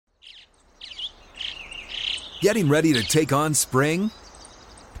Getting ready to take on spring?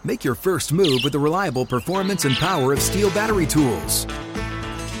 Make your first move with the reliable performance and power of Steel battery tools.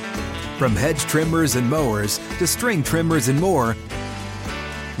 From hedge trimmers and mowers to string trimmers and more,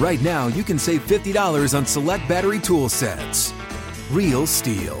 right now you can save $50 on select battery tool sets. Real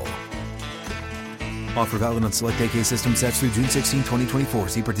Steel. Offer valid on select AK system sets through June 16, 2024.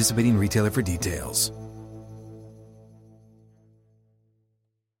 See participating retailer for details.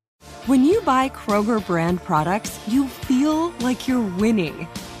 When you buy Kroger brand products, you feel like you're winning.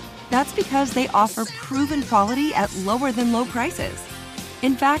 That's because they offer proven quality at lower than low prices.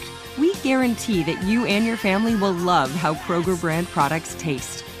 In fact, we guarantee that you and your family will love how Kroger brand products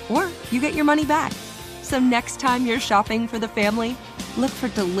taste, or you get your money back. So next time you're shopping for the family, look for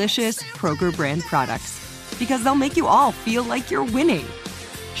delicious Kroger brand products, because they'll make you all feel like you're winning.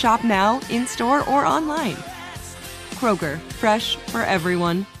 Shop now, in-store, or online. Kroger, fresh for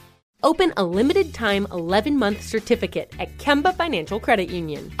everyone. Open a limited-time 11-month certificate at Kemba Financial Credit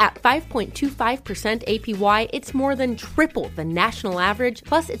Union. At 5.25% APY, it's more than triple the national average,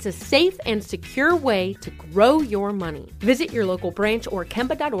 plus it's a safe and secure way to grow your money. Visit your local branch or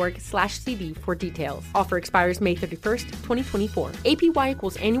kemba.org/cb for details. Offer expires May 31st, 2024. APY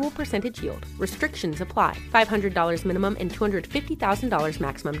equals annual percentage yield. Restrictions apply. $500 minimum and $250,000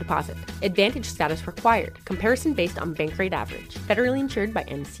 maximum deposit. Advantage status required. Comparison based on bank rate average. Federally insured by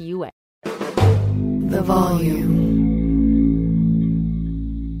NCUA. The volume.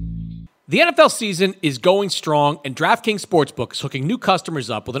 The NFL season is going strong, and DraftKings Sportsbook is hooking new customers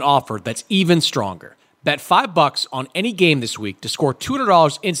up with an offer that's even stronger. Bet $5 on any game this week to score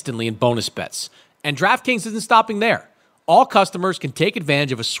 $200 instantly in bonus bets. And DraftKings isn't stopping there. All customers can take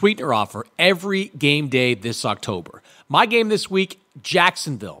advantage of a sweetener offer every game day this October. My game this week,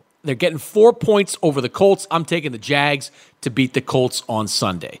 Jacksonville. They're getting 4 points over the Colts. I'm taking the Jags to beat the Colts on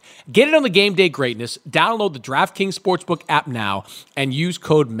Sunday. Get it on the game day greatness. Download the DraftKings Sportsbook app now and use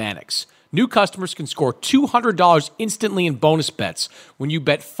code Mannix. New customers can score $200 instantly in bonus bets when you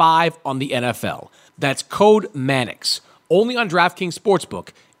bet $5 on the NFL. That's code Mannix. Only on DraftKings Sportsbook,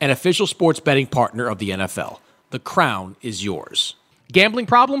 an official sports betting partner of the NFL. The crown is yours. Gambling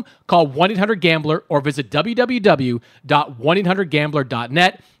problem? Call 1-800-GAMBLER or visit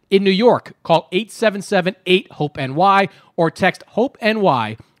www.1800gambler.net. In New York, call 877-8-HOPE-NY or text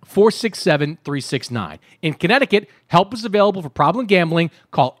HOPE-NY 467-369. In Connecticut, help is available for problem gambling.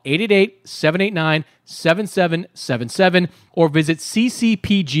 Call 888-789-7777 or visit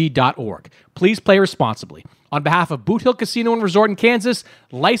ccpg.org. Please play responsibly. On behalf of Boot Hill Casino and Resort in Kansas,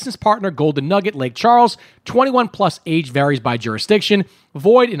 licensed partner Golden Nugget Lake Charles, 21 plus, age varies by jurisdiction,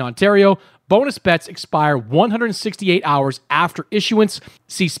 void in Ontario. Bonus bets expire 168 hours after issuance.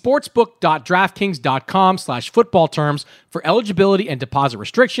 See sportsbook.draftkings.com/football terms for eligibility and deposit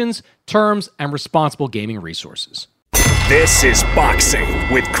restrictions, terms, and responsible gaming resources. This is Boxing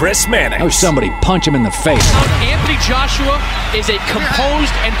with Chris Mannix. Oh, somebody punch him in the face. Anthony Joshua is a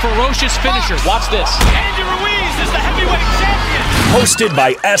composed and ferocious finisher. Watch this. Andy Ruiz is the heavyweight champion. Hosted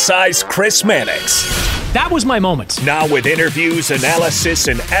by SI's Chris Mannix. That was my moment. Now with interviews, analysis,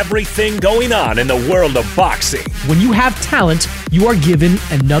 and everything going on in the world of boxing. When you have talent, you are given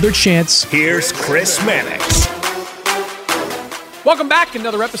another chance. Here's Chris Mannix. Welcome back.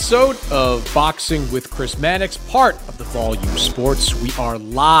 Another episode of Boxing with Chris Mannix, part of the Volume Sports. We are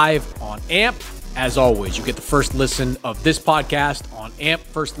live on AMP. As always, you get the first listen of this podcast on AMP,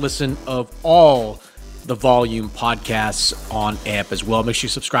 first listen of all the Volume podcasts on AMP as well. Make sure you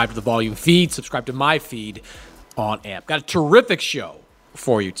subscribe to the Volume feed, subscribe to my feed on AMP. Got a terrific show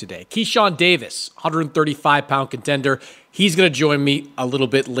for you today. Keyshawn Davis, 135-pound contender. He's going to join me a little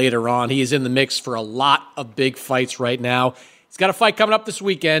bit later on. He is in the mix for a lot of big fights right now. He's got a fight coming up this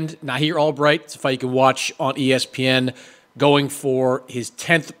weekend. Nahir Albright. It's a fight you can watch on ESPN, going for his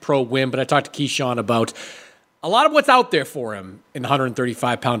 10th pro win. But I talked to Keyshawn about a lot of what's out there for him in the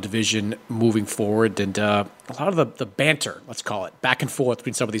 135-pound division moving forward, and a lot of the banter, let's call it, back and forth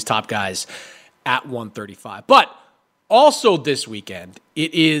between some of these top guys at 135. But also this weekend,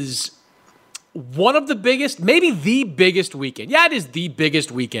 it is one of the biggest, maybe the biggest weekend. Yeah, it is the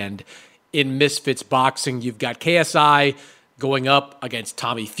biggest weekend in Misfits boxing. You've got KSI going up against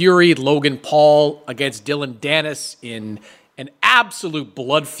Tommy Fury, Logan Paul against Dylan Dennis in an absolute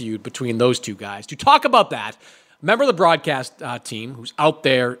blood feud between those two guys. To talk about that, member of the broadcast team who's out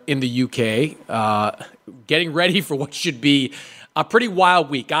there in the UK getting ready for what should be a pretty wild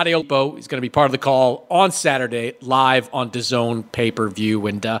week. Ade Olpo is going to be part of the call on Saturday, live on DAZN pay-per-view.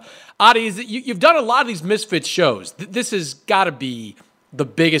 And Ade, you've done a lot of these Misfits shows. This has got to be the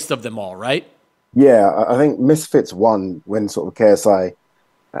biggest of them all, right? Yeah, I think Misfits won when sort of KSI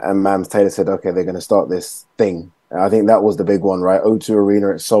and Mams Taylor said, okay, they're going to start this thing. And I think that was the big one, right? O2 Arena,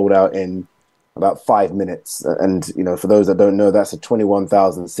 it sold out in about 5 minutes. And, for those that don't know, that's a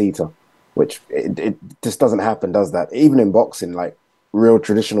 21,000 seater, which it just doesn't happen, does that? Even in boxing, like real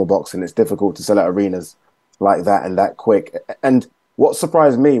traditional boxing, it's difficult to sell out arenas like that and that quick. And what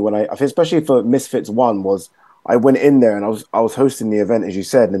surprised me when especially for Misfits 1, was I went in there and I was hosting the event, as you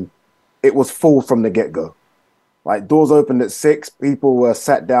said, and it was full from the get-go. Like, doors opened at 6, people were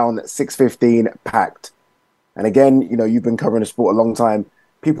sat down at 6:15, packed. And again, you've been covering the sport a long time.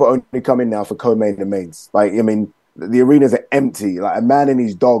 People only come in now for co-main and mains. Like, I mean, the arenas are empty. Like, a man and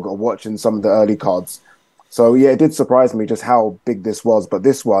his dog are watching some of the early cards. So yeah, it did surprise me just how big this was. But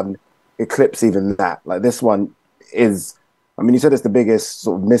this one eclipsed even that. Like, this one is, I mean, you said it's the biggest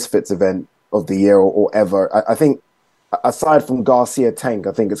sort of Misfits event of the year or ever. I think, aside from Garcia Tank,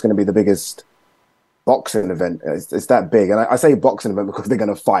 I think it's going to be the biggest boxing event. It's that big. And I say boxing event because they're going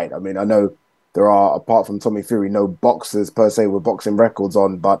to fight. I mean, I know there are, apart from Tommy Fury, no boxers per se with boxing records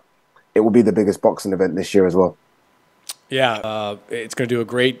on, but it will be the biggest boxing event this year as well. Yeah, it's going to do a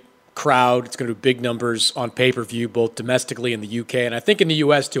great crowd. It's going to do big numbers on pay-per-view, both domestically in the UK, and I think in the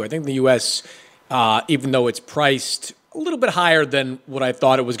US too. I think in the US, even though it's priced a little bit higher than what I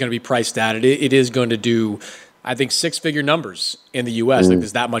thought it was going to be priced at, it is going to do, I think, 6-figure numbers in the US. Like,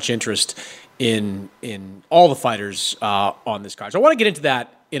 there's that much interest in all the fighters on this card. So I want to get into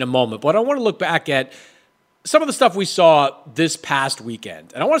that in a moment, but I want to look back at some of the stuff we saw this past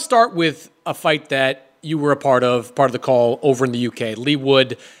weekend. And I want to start with a fight that you were a part of the call over in the UK. Leigh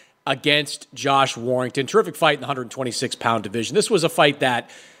Wood against Josh Warrington. Terrific fight in the 126-pound division. This was a fight that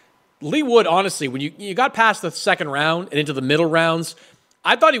Leigh Wood, honestly, when you got past the second round and into the middle rounds,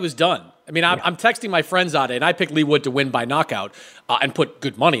 I thought he was done. I mean, I'm texting my friends on it, and I picked Leigh Wood to win by knockout and put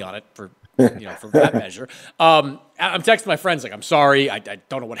good money on it for that measure. I'm texting my friends like, I'm sorry, I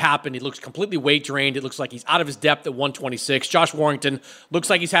don't know what happened. He looks completely weight drained. It looks like he's out of his depth at 126. Josh Warrington looks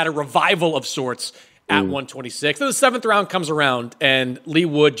like he's had a revival of sorts at 126. Then the seventh round comes around, and Leigh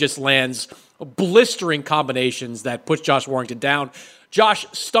Wood just lands blistering combinations that puts Josh Warrington down. Josh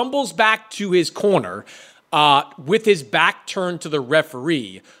stumbles back to his corner with his back turned to the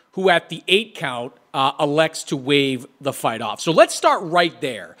referee, who at the 8 count elects to waive the fight off. So let's start right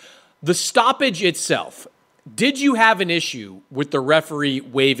there. The stoppage itself, did you have an issue with the referee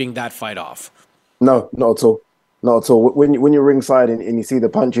waiving that fight off? No, not at all. Not at all. When you're ringside and you see the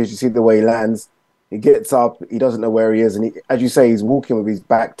punches, you see the way he lands, he gets up, he doesn't know where he is. And as you say, he's walking with his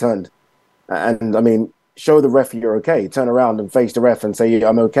back turned. And I mean, show the ref you're okay. Turn around and face the ref and say, yeah,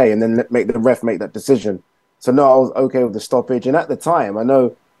 I'm okay. And then make the ref make that decision. So no, I was okay with the stoppage. And at the time, I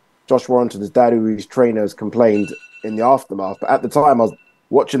know Josh Warrington's dad, who his trainers, complained in the aftermath. But at the time, I was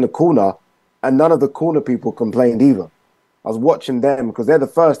watching the corner, and none of the corner people complained either. I was watching them because they're the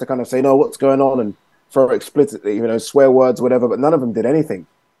first to kind of say, no, what's going on, and throw explicitly, swear words, whatever, but none of them did anything.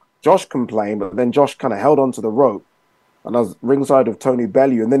 Josh complained, but then Josh kind of held onto the rope, and I was ringside of Tony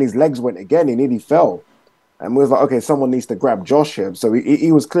Bellew, and then his legs went again, he nearly fell. And we was like, okay, someone needs to grab Josh here. So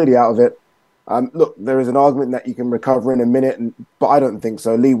he was clearly out of it. Look, there is an argument that you can recover in a minute, but I don't think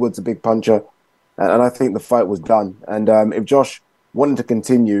so. Leigh Wood's a big puncher, and I think the fight was done. And if Josh wanting to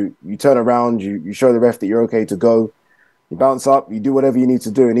continue, you turn around, you show the ref that you're okay to go, you bounce up, you do whatever you need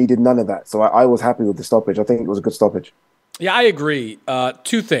to do, and he did none of that. So I was happy with the stoppage. I think it was a good stoppage. Yeah, I agree.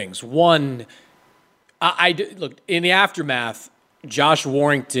 Two things. One, look, in the aftermath, Josh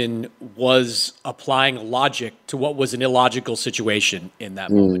Warrington was applying logic to what was an illogical situation in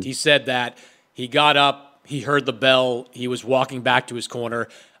that moment. He said that he got up, he heard the bell, he was walking back to his corner.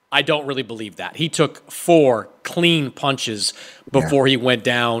 I don't really believe that. He took 4 clean punches before he went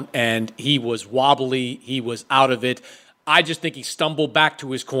down, and he was wobbly. He was out of it. I just think he stumbled back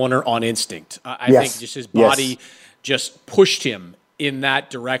to his corner on instinct. I think just his body just pushed him in that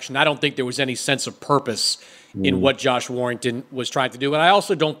direction. I don't think there was any sense of purpose in what Josh Warrington was trying to do. And I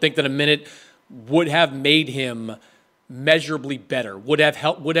also don't think that a minute would have made him measurably better, would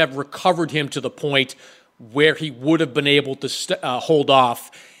have recovered him to the point where he would have been able to hold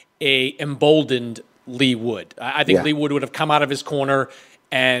off a emboldened Leigh Wood. I think Leigh Wood would have come out of his corner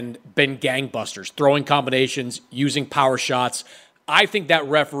and been gangbusters, throwing combinations, using power shots. I think that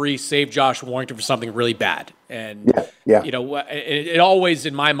referee saved Josh Warrington for something really bad. And, it always,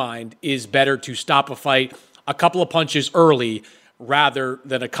 in my mind, is better to stop a fight a couple of punches early rather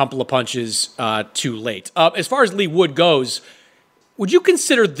than a couple of punches too late. As far as Leigh Wood goes, would you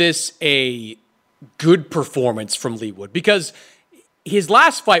consider this a good performance from Leigh Wood? Because his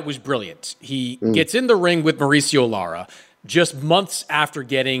last fight was brilliant. He gets in the ring with Mauricio Lara just months after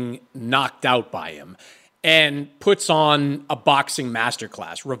getting knocked out by him. and puts on a boxing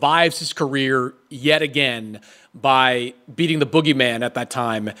masterclass, revives his career yet again by beating the boogeyman at that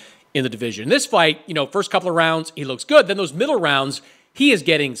time in the division. In this fight, first couple of rounds, he looks good. Then those middle rounds, he is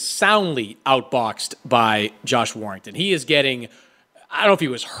getting soundly outboxed by Josh Warrington. He is getting, I don't know if he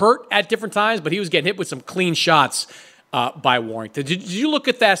was hurt at different times, but he was getting hit with some clean shots by Warrington. Did you look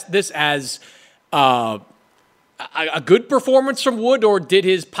at this as a good performance from Wood, or did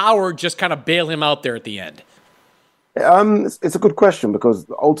his power just kind of bail him out there at the end? It's a good question, because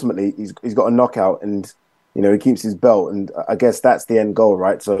ultimately he's got a knockout, and he keeps his belt, and I guess that's the end goal,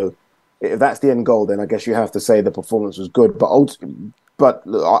 right? So if that's the end goal, then I guess you have to say the performance was good. But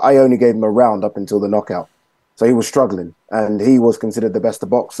I only gave him a round up until the knockout, so he was struggling, and he was considered the better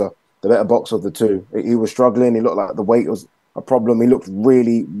boxer of the two. He was struggling. He looked like the weight was a problem. He looked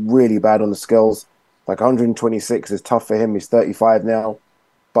really, really bad on the scales. Like 126 is tough for him. He's 35 now,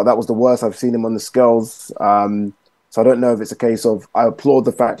 but that was the worst I've seen him on the scales. So I don't know if it's a case of, I applaud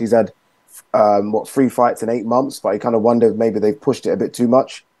the fact he's had 3 fights in 8 months, but I kind of wonder if maybe they've pushed it a bit too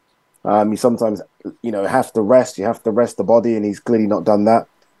much. You sometimes, have to rest. You have to rest the body, and he's clearly not done that.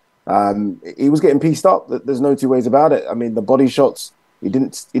 He was getting pieced up. There's no two ways about it. I mean, the body shots, he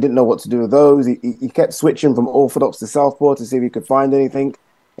didn't know what to do with those. He kept switching from orthodox to southpaw to see if he could find anything,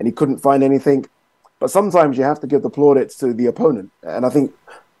 and he couldn't find anything. But sometimes you have to give the plaudits to the opponent. And I think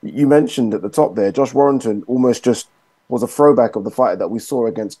you mentioned at the top there, Josh Warrington almost just was a throwback of the fight that we saw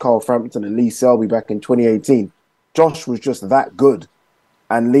against Carl Frampton and Lee Selby back in 2018. Josh was just that good,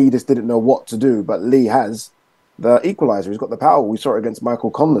 and Lee just didn't know what to do. But Lee has the equalizer. He's got the power. We saw it against Michael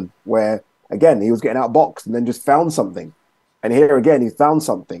Conlan, where, again, he was getting outboxed and then just found something. And here again, he found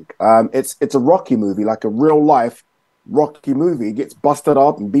something. It's a Rocky movie, like a real-life Rocky movie. He gets busted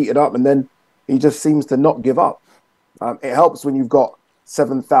up and beaten up, and then he just seems to not give up. It helps when you've got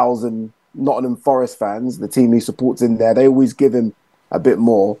 7,000 Nottingham Forest fans, the team he supports in there. They always give him a bit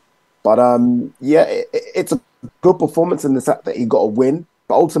more. But it's a good performance in the fact that he got a win.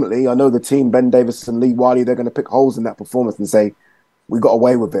 But ultimately, I know the team, Ben Davison, Lee Wiley, they're going to pick holes in that performance and say, we got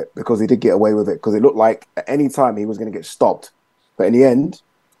away with it, because he did get away with it, because it looked like at any time he was going to get stopped. But in the end,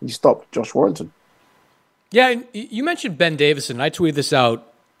 he stopped Josh Warrington. Yeah, and you mentioned Ben Davison. I tweeted this out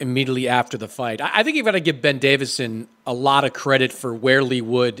immediately after the fight. I think you've got to give Ben Davison a lot of credit for where Lee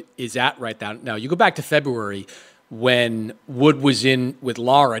Wood is at right now. Now, you go back to February when Wood was in with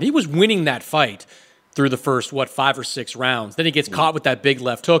Lara, and he was winning that fight through the first, 5 or 6 rounds. Then he gets caught with that big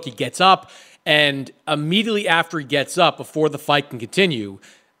left hook. He gets up, and immediately after he gets up, before the fight can continue,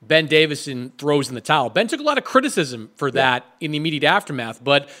 Ben Davison throws in the towel. Ben took a lot of criticism for that in the immediate aftermath,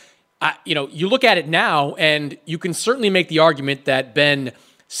 but you look at it now, and you can certainly make the argument that Ben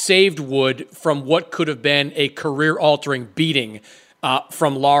saved Wood from what could have been a career-altering beating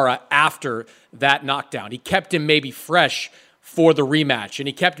from Lara after that knockdown. He kept him maybe fresh for the rematch, and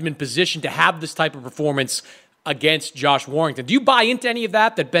he kept him in position to have this type of performance against Josh Warrington. Do you buy into any of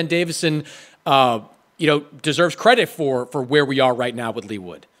that Ben Davison deserves credit for where we are right now with Lee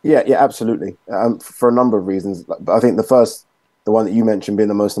Wood? Yeah, absolutely. For a number of reasons. But I think the one that you mentioned being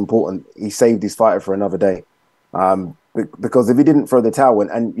the most important, he saved his fighter for another day. Because if he didn't throw the towel in,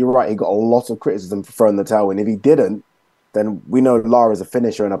 and you're right, he got a lot of criticism for throwing the towel in. If he didn't, then we know Lara's a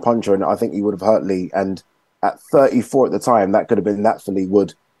finisher and a puncher, and I think he would have hurt Lee. And at 34 at the time, that could have been that for Lee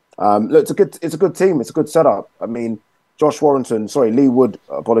Wood. Look, it's a good team. It's a good setup. I mean, Lee Wood,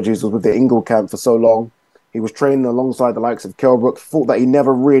 apologies, was with the Ingle camp for so long. He was training alongside the likes of Kelbrook. Thought that he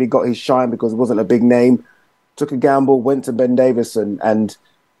never really got his shine because it wasn't a big name. Took a gamble, went to Ben Davison, and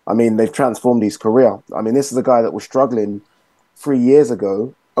I mean, they've transformed his career. I mean, this is a guy that was struggling 3 years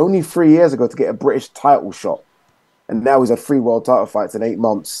ago, only 3 years ago, to get a British title shot. And now he's had 3 world title fights in 8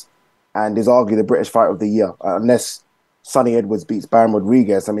 months and is arguably the British fighter of the year. Unless Sonny Edwards beats Baron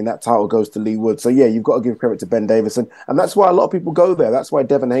Rodriguez, I mean, that title goes to Lee Wood. So, yeah, you've got to give credit to Ben Davison. And that's why a lot of people go there. That's why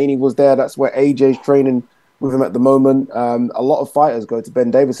Devin Haney was there. That's where AJ's training with him at the moment. A lot of fighters go to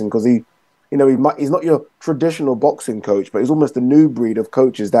Ben Davison because he's not your traditional boxing coach, but he's almost a new breed of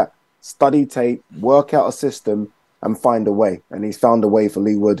coaches that study tape, work out a system, and find a way. And he's found a way for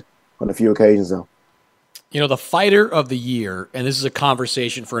Lee Wood on a few occasions now. The fighter of the year, and this is a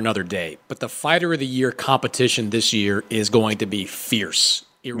conversation for another day, but the fighter of the year competition this year is going to be fierce.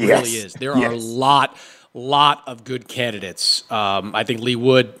 It really is. There are a lot of good candidates. I think Lee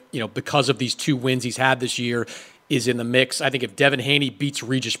Wood, because of these 2 wins he's had this year, is in the mix. I think if Devin Haney beats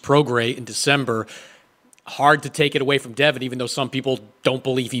Regis Prograis in December, hard to take it away from Devin, even though some people don't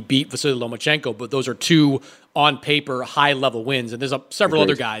believe he beat Vasily Lomachenko, but those are 2 on paper high-level wins. And there's several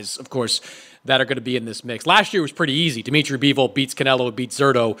other guys, of course, that are going to be in this mix. Last year was pretty easy. Dimitri Bivol beats Canelo, beats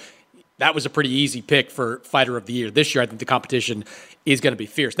Zerto. that was a pretty easy pick for Fighter of the Year. This year, I think the competition is going to be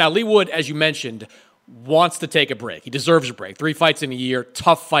fierce. Now, Lee Wood, as you mentioned, wants to take a break. He deserves a break. 3 fights in a year,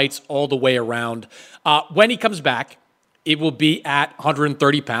 tough fights all the way around. When he comes back, it will be at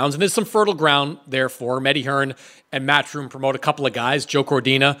 130 pounds, and there's some fertile ground there for him. Eddie Hearn and Matchroom promote a couple of guys. Joe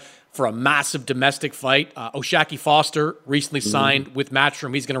Cordina for a massive domestic fight. O'Shaquie Foster recently signed with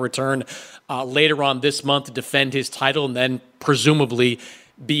Matchroom. He's going to return later on this month to defend his title and then presumably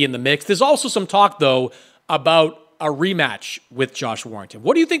be in the mix. There's also some talk, though, about a rematch with Josh Warrington.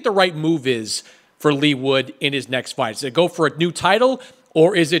 What do you think the right move is for Lee Wood in his next fight? Is it go for a new title,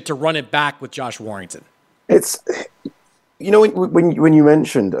 or is it to run it back with Josh Warrington? It's, when you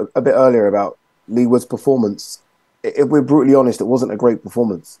mentioned a bit earlier about Lee Wood's performance, if we're brutally honest, it wasn't a great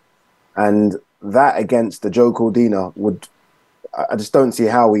performance. And that against the Joe Cordina I just don't see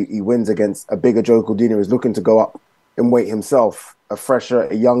how he wins against a bigger Joe Cordina who's looking to go up in weight himself, a fresher,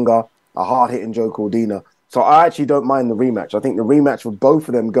 a younger, a hard-hitting Joe Cordina. So I actually don't mind the rematch. I think the rematch with both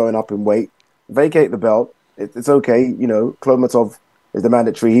of them going up in weight, vacate the belt. It's okay. Klomatov is the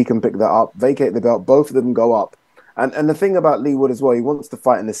mandatory. He can pick that up. Vacate the belt. Both of them go up. And the thing about Lee Wood as well, he wants to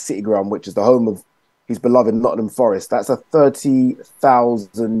fight in the City Ground, which is the home of his beloved Nottingham Forest. That's a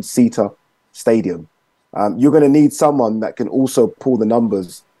 30,000-seater stadium. You're going to need someone that can also pull the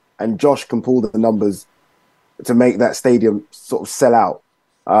numbers, and Josh can pull the numbers to make that stadium sort of sell out.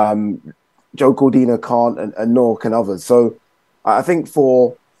 Joe Cordina can't, and nor can others. So I think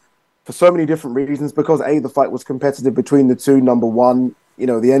for so many different reasons, because the fight was competitive between the two. Number one,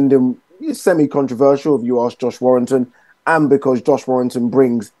 the ending is semi-controversial if you ask Josh Warrington, and because Josh Warrington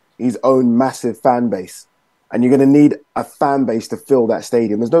brings his own massive fan base, and you're going to need a fan base to fill that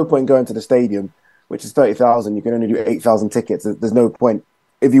stadium. There's no point going to the stadium, which is 30,000. You can only do 8,000 tickets. There's no point.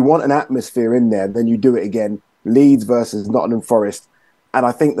 If you want an atmosphere in there, then you do it again. Leeds versus Nottingham Forest. And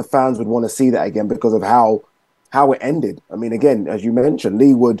I think the fans would want to see that again because of how it ended. I mean, again, as you mentioned,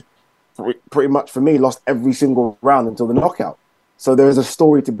 Lee Wood, pretty much for me, lost every single round until the knockout. So there is a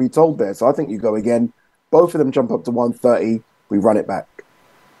story to be told there. So I think you go again. Both of them jump up to 130. We run it back.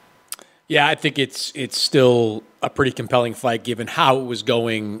 Yeah, I think it's still a pretty compelling fight given how it was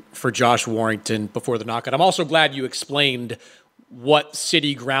going for Josh Warrington before the knockout. I'm also glad you explained what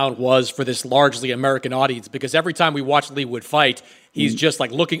City Ground was for this largely American audience, because every time we watch Lee Wood fight, he's just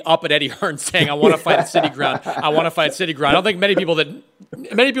like looking up at Eddie Hearn saying, I want to fight at City Ground. I want to fight at City Ground. I don't think many people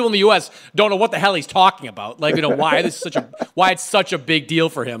in the U.S. don't know what the hell he's talking about. Why it's such a big deal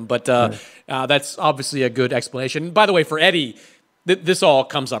for him. But that's obviously a good explanation. By the way, for Eddie, this all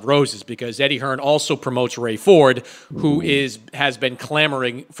comes up roses because Eddie Hearn also promotes Ray Ford, who has been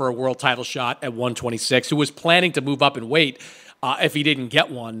clamoring for a world title shot at 126, who was planning to move up in weight if he didn't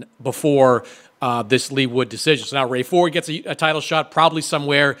get one before this Lee Wood decision. So now Ray Ford gets a title shot probably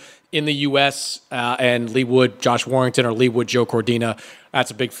somewhere in the U.S. And Lee Wood, Josh Warrington, or Lee Wood, Joe Cordina.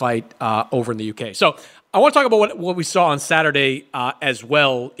 That's a big fight over in the U.K. So I want to talk about what we saw on Saturday as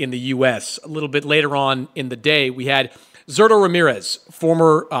well in the U.S. A little bit later on in the day, we had Zurdo Ramirez,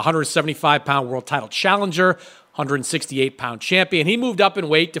 former 175-pound world title challenger, 168-pound champion. He moved up in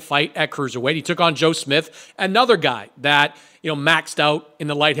weight to fight at cruiserweight. He took on Joe Smith, another guy that maxed out in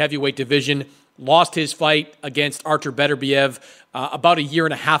the light heavyweight division, lost his fight against Artur Beterbiev about a year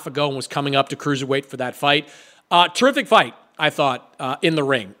and a half ago and was coming up to cruiserweight for that fight. Terrific fight, I thought, in the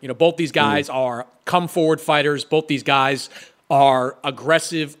ring. Both these guys are come-forward fighters. Both these guys are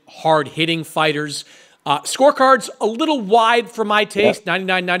aggressive, hard-hitting fighters. Scorecards a little wide for my taste,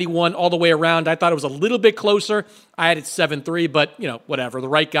 99-91 all the way around. I thought it was a little bit closer. I had it 7-3, but, whatever. The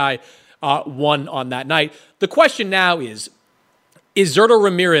right guy won on that night. The question now is Zurdo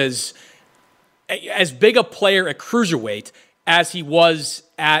Ramirez as big a player at cruiserweight as he was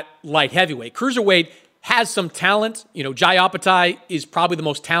at light heavyweight? Cruiserweight has some talent. Jai Apatai is probably the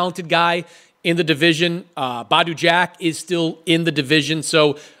most talented guy in the division. Badu Jack is still in the division.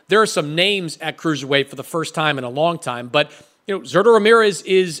 So there are some names at cruiserweight for the first time in a long time. But, Zurdo Ramirez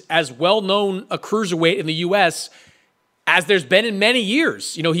is as well-known a cruiserweight in the U.S. as there's been in many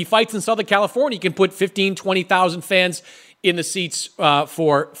years. He fights in Southern California. He can put 15,000, 20,000 fans in the seats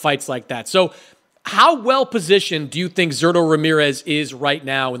for fights like that. So how well-positioned do you think Zurdo Ramirez is right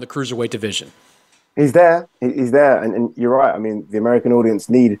now in the cruiserweight division? He's there. And you're right. I mean, the American audience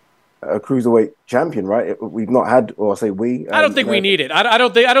need a cruiserweight champion, right? We've not had, or I say we. I don't think we need it. I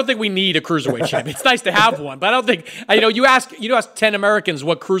don't think we need a cruiserweight champion. It's nice to have one, but I don't think. You ask 10 Americans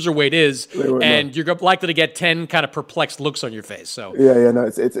what cruiserweight is, and you're likely to get 10 kind of perplexed looks on your face. So no,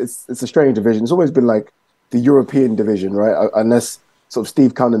 it's a strange division. It's always been like the European division, right? Unless sort of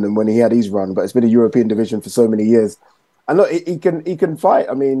Steve Cunningham when he had his run, but it's been a European division for so many years. And look, he can fight.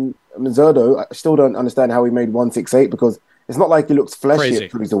 I mean, Zerdo, I still don't understand how he made 168 because it's not like he looks fleshy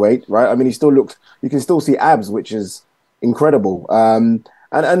at cruiserweight, right? I mean, you can still see abs, which is incredible.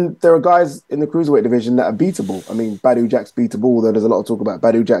 And there are guys in the cruiserweight division that are beatable. I mean, Badu Jack's beatable, although there's a lot of talk about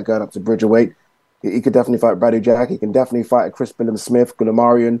Badu Jack going up to Bridgerweight. He could definitely fight Badu Jack. He can definitely fight a Chris Billam-Smith.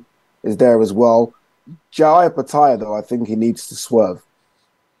 Gulamarian is there as well. Jai Pataya, though, I think he needs to swerve.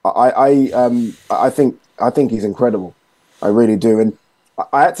 I think he's incredible. I really do. And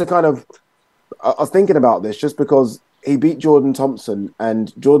I had to I was thinking about this just because he beat Jordan Thompson,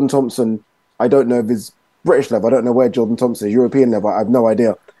 and Jordan Thompson, I don't know if he's British level. I don't know where Jordan Thompson is. European level, I have no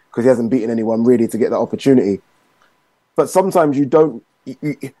idea because he hasn't beaten anyone really to get that opportunity. But sometimes you don't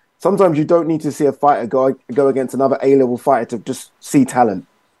need to see a fighter go against another A-level fighter to just see talent.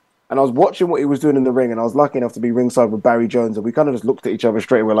 And I was watching what he was doing in the ring, and I was lucky enough to be ringside with Barry Jones, and we kind of just looked at each other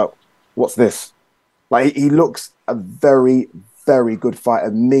straight away like, what's this? Like, he looks a very, very good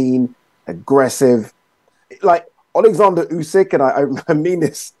fighter, mean, aggressive. Like, Alexander Usyk, and I mean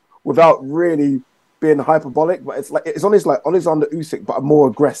this without really being hyperbolic, but it's honestly like Alexander Usyk, but more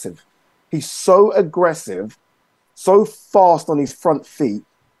aggressive. He's so aggressive, so fast on his front feet,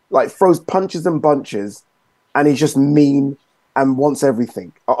 like throws punches and bunches, and he's just mean and wants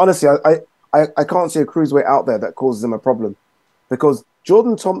everything. Honestly, I can't see a cruiserweight out there that causes him a problem, because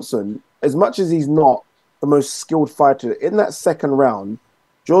Jordan Thompson, as much as he's not the most skilled fighter, in that second round,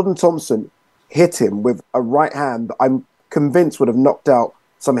 Jordan Thompson hit him with a right hand that I'm convinced would have knocked out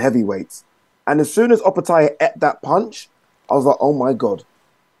some heavyweights. And as soon as Opataya ate that punch, I was like, oh my God.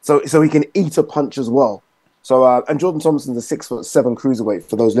 So he can eat a punch as well. So and Jordan Thompson's a 6'7" cruiserweight,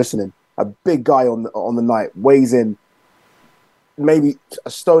 for those listening. A big guy on the night, weighs in maybe a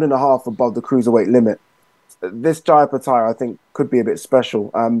stone and a half above the cruiserweight limit. This Jai Pataya, I think, could be a bit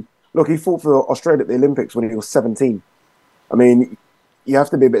special. Look, he fought for Australia at the Olympics when he was 17. I mean, you have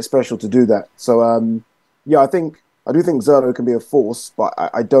to be a bit special to do that. So, yeah, I do think Zerdo can be a force, but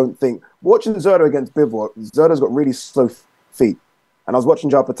I don't think... Watching Zerdo against Bivol, Zerdo's got really slow feet. And I was watching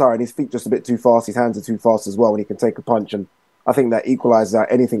Jai Pataya, and his feet just a bit too fast. His hands are too fast as well when he can take a punch. And I think that equalizes out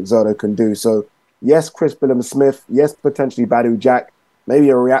anything Zerdo can do. So, yes, Chris Billam-Smith. Yes, potentially Badu Jack. Maybe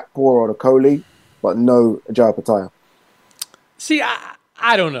a Riakporhe or a Coley, but no Jai Pataya. See,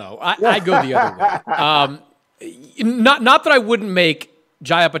 I don't know. I go the other way. Not that I wouldn't make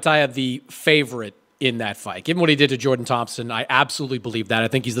Jai Pataya the favorite in that fight. Given what he did to Jordan Thompson, I absolutely believe that. I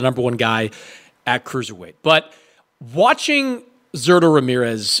think he's the number one guy at cruiserweight. But watching Zurdo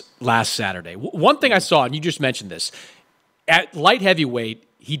Ramirez last Saturday, one thing I saw, and you just mentioned this, at light heavyweight,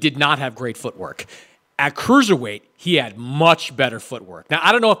 he did not have great footwork. At cruiserweight, he had much better footwork. Now,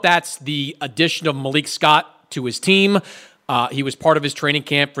 I don't know if that's the addition of Malik Scott to his team. He was part of his training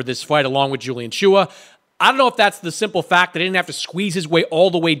camp for this fight along with Julian Chua. I don't know if that's the simple fact that he didn't have to squeeze his way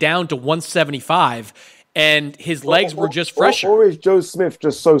all the way down to 175 and his legs were just fresher. Or is Joe Smith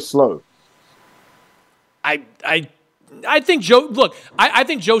just so slow? I think I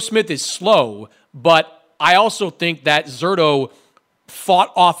think Joe Smith is slow, but I also think that Zurdo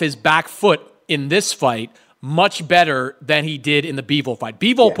fought off his back foot in this fight much better than he did in the Bivol fight.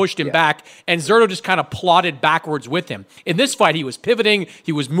 Bivol pushed him back, and Zurdo just kind of plodded backwards with him. In this fight, he was pivoting,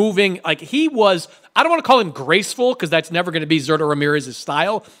 he was moving. Like, he was, I don't want to call him graceful, because that's never going to be Zurdo Ramirez's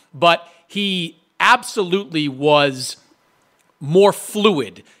style, but he absolutely was more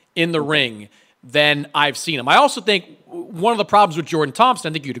fluid in the ring than I've seen him. I also think one of the problems with Jordan Thompson,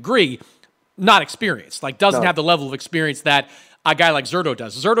 I think you'd agree, not experienced. Like, doesn't have the level of experience that a guy like Zurdo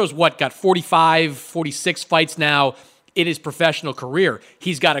does. Zurdo's got 45, 46 fights now in his professional career.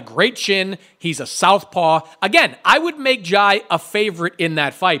 He's got a great chin. He's a southpaw. Again, I would make Jai a favorite in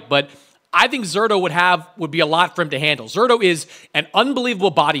that fight, but I think Zurdo would be a lot for him to handle. Zurdo is an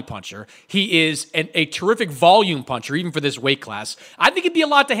unbelievable body puncher. He is a terrific volume puncher, even for this weight class. I think it'd be a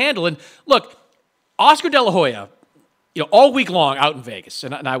lot to handle. And look, Oscar De La Hoya, all week long out in Vegas,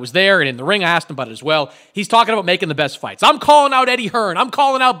 and I was there, and in the ring, I asked him about it as well. He's talking about making the best fights. I'm calling out Eddie Hearn. I'm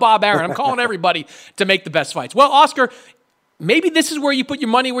calling out Bob Arum. I'm calling everybody to make the best fights. Well, Oscar, maybe this is where you put your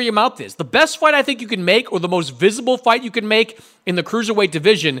money where your mouth is. The best fight I think you can make, or the most visible fight you can make in the cruiserweight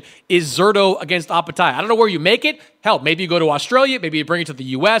division, is Zurdo against Opataya. I don't know where you make it. Hell, maybe you go to Australia. Maybe you bring it to the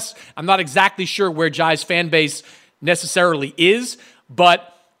U.S. I'm not exactly sure where Jai's fan base necessarily is,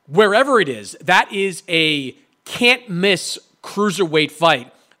 but wherever it is, that is a can't-miss cruiserweight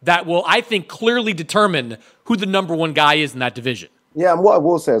fight that will, I think, clearly determine who the number one guy is in that division. Yeah, and what I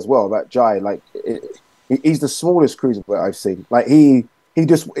will say as well about Jai, he's the smallest cruiserweight I've seen. Like, he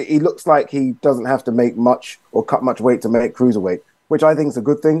looks like he doesn't have to make much or cut much weight to make cruiserweight, which I think is a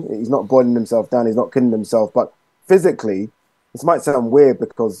good thing. He's not boiling himself down. He's not killing himself. But physically, this might sound weird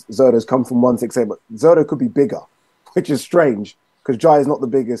because Zerdo's come from 168, but Zerdo could be bigger, which is strange because Jai is not the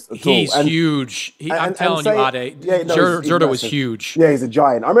biggest at all. He's huge. I'm telling you, Ade, Zerdo was huge. Yeah, he's a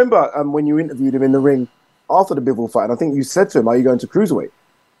giant. I remember when you interviewed him in the ring after the Bivol fight, and I think you said to him, "Are you going to cruiserweight?"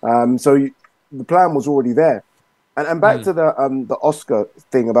 The plan was already there. And back to the Oscar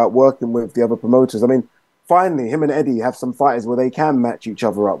thing about working with the other promoters. I mean, finally, him and Eddie have some fighters where they can match each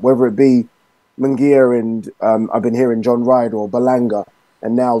other up, whether it be Munguia and I've been hearing John Ryder or Balanga,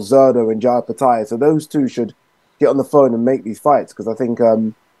 and now Zerdo and Jaya Pattaya. So those two should get on the phone and make these fights, because I think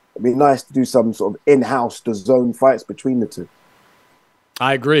it'd be nice to do some sort of in-house DAZN fights between the two.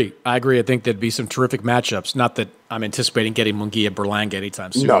 I agree. I think there'd be some terrific matchups. Not that I'm anticipating getting Munguia Berlanga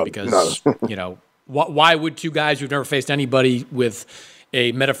anytime soon, because why would two guys who've never faced anybody with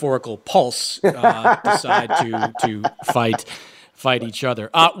a metaphorical pulse decide to fight each other?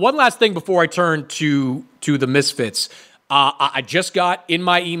 One last thing before I turn to the Misfits. I just got in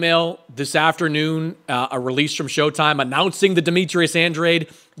my email this afternoon a release from Showtime announcing the Demetrius Andrade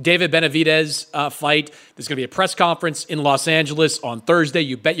David Benavidez fight. There's going to be a press conference in Los Angeles on Thursday.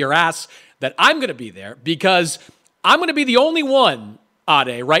 You bet your ass that I'm going to be there, because I'm going to be the only one,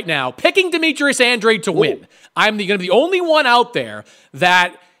 Ade, right now, picking Demetrius Andrade to win. I'm going to be the only one out there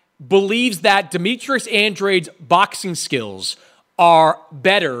that believes that Demetrius Andrade's boxing skills are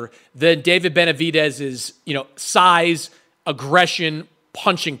better than David Benavidez's, size, aggression,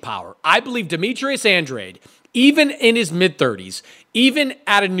 punching power. I believe Demetrius Andrade, even in his mid-30s, even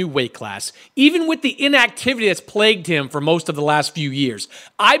at a new weight class, even with the inactivity that's plagued him for most of the last few years,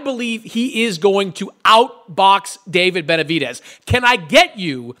 I believe he is going to outbox David Benavidez. Can I get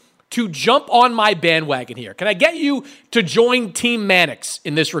you to jump on my bandwagon here? Can I get you to join Team Mannix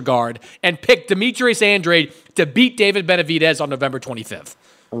in this regard and pick Demetrius Andrade to beat David Benavidez on November 25th?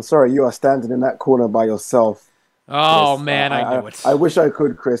 I'm sorry, you are standing in that corner by yourself. Oh, Chris, man, I knew it. I wish I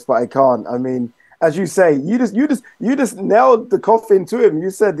could, Chris, but I can't. I mean, as you say, you just nailed the coffin to him. You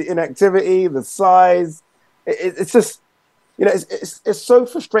said the inactivity, the size. It's just, it's so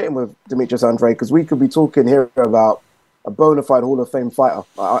frustrating with Demetrius Andrade, because we could be talking here about a bona fide Hall of Fame fighter.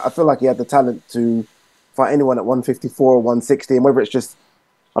 I feel like he had the talent to fight anyone at 154 or 160, and whether it's just,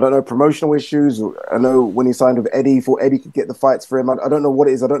 I don't know, promotional issues. I know when he signed with Eddie, he thought Eddie could get the fights for him. I don't know what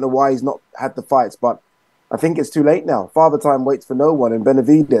it is. I don't know why he's not had the fights, but I think it's too late now. Father Time waits for no one. And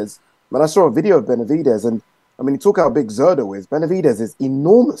Benavidez, man, I saw a video of Benavidez, and I mean, you talk how big Zerdo is. Benavidez is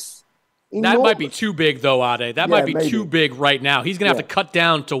enormous. That might be too big, though, Ade. That might be too big right now. He's going to have to cut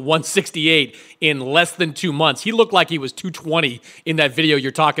down to 168 in less than 2 months. He looked like he was 220 in that video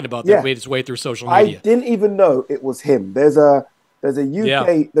you're talking about that made its way through social media. I didn't even know it was him. There's a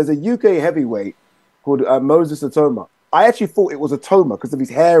UK heavyweight called Moses Atoma. I actually thought it was Atoma because of his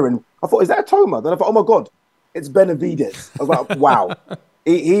hair, and I thought, is that Atoma? Then I thought, oh my God, it's Benavidez. I was like, wow.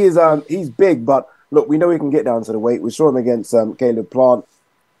 He's big, but look, we know he can get down to the weight. We saw him against Caleb Plant.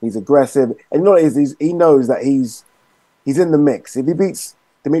 He's aggressive, and you know what it is? He knows that he's in the mix. If he beats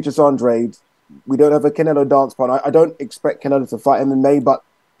Demetrius Andrade, we don't have a Canelo dance partner. I don't expect Canelo to fight MMA, but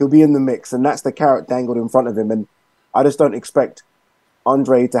he'll be in the mix, and that's the carrot dangled in front of him. And I just don't expect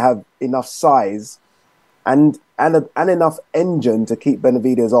Andrade to have enough size and enough engine to keep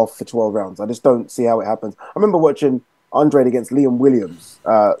Benavidez off for 12 rounds. I just don't see how it happens. I remember watching Andrade against Liam Williams,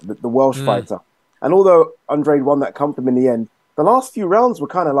 the Welsh fighter. And although Andrade won that comfortably in the end, the last few rounds were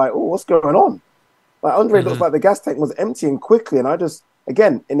kind of like, oh, what's going on? Like Andrade looks like the gas tank was emptying quickly. And I just,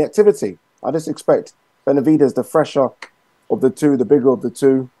 again, inactivity. I just expect Benavidez, the fresher of the two, the bigger of the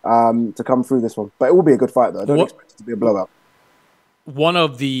two, to come through this one. But it will be a good fight, though. I don't expect it to be a blowout. One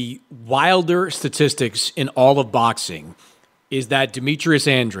of the wilder statistics in all of boxing is that Demetrius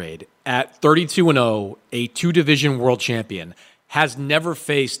Andrade, at 32-0, a two-division world champion, has never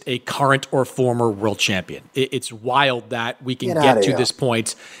faced a current or former world champion. It's wild that we can get to this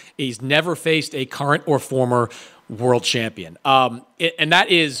point. He's never faced a current or former world champion. And that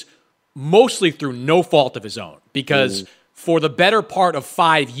is mostly through no fault of his own, because for the better part of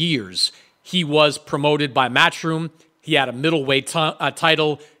 5 years, he was promoted by Matchroom. He had a middleweight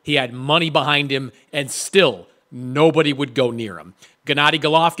title. He had money behind him, and still nobody would go near him. Gennady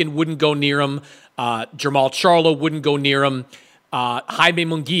Golovkin wouldn't go near him. Jermall Charlo wouldn't go near him. Jaime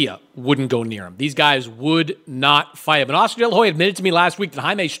Munguia wouldn't go near him. These guys would not fight him. And Oscar De La Hoya admitted to me last week that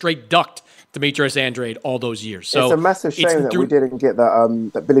Jaime straight ducked Demetrius Andrade all those years. So it's a massive shame that we didn't get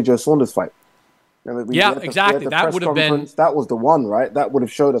that Billy Joe Saunders fight. Exactly. That would have been... That was the one, right? That would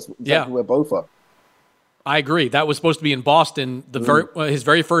have showed us exactly where both are. I agree. That was supposed to be in Boston, his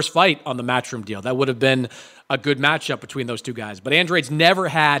very first fight on the Matchroom deal. That would have been a good matchup between those two guys. But Andrade's never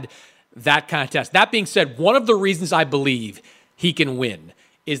had that kind of test. That being said, one of the reasons I believe he can win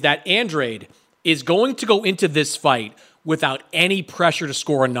is that Andrade is going to go into this fight without any pressure to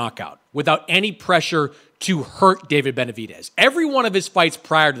score a knockout, without any pressure to hurt David Benavidez. Every one of his fights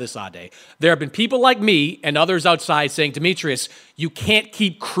prior to this, Ade, there have been people like me and others outside saying, Demetrius, you can't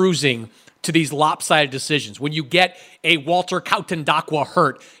keep cruising to these lopsided decisions. When you get a Walter Kautendakwa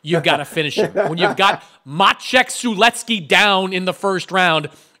hurt, you've got to finish him. When you've got Maciek Sulecki down in the first round,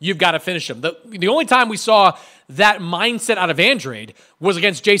 you've got to finish him. The only time we saw that mindset out of Andrade was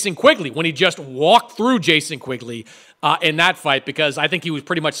against Jason Quigley, when he just walked through Jason Quigley in that fight, because I think he was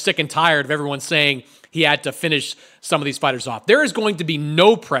pretty much sick and tired of everyone saying he had to finish some of these fighters off. There is going to be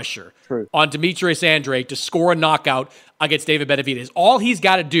no pressure on Demetrius Andrade to score a knockout against David Benavidez. All he's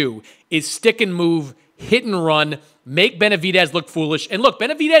got to do is stick and move, hit and run, make Benavidez look foolish. And look,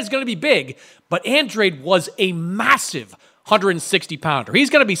 Benavidez is going to be big, but Andrade was a massive 160-pounder. He's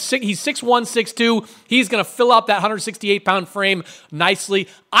going to be he's 6'1", 6'2". He's going to fill out that 168-pound frame nicely.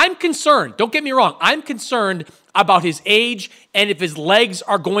 I'm concerned. Don't get me wrong. I'm concerned about his age and if his legs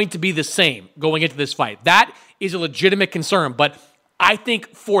are going to be the same going into this fight. That is a legitimate concern. But I think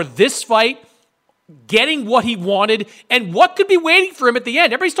for this fight, getting what he wanted and what could be waiting for him at the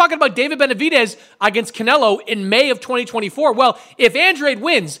end. Everybody's talking about David Benavidez against Canelo in May of 2024. Well, if Andrade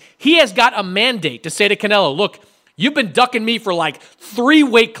wins, he has got a mandate to say to Canelo, look, you've been ducking me for like 3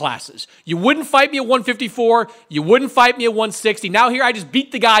 weight classes. You wouldn't fight me at 154. You wouldn't fight me at 160. Now here I just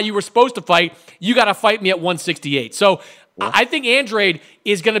beat the guy you were supposed to fight. You got to fight me at 168. So I think Andrade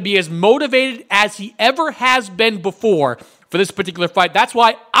is going to be as motivated as he ever has been before for this particular fight. That's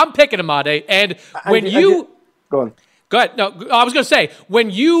why I'm picking him, Ade. And when Go on. Go ahead. No, I was going to say,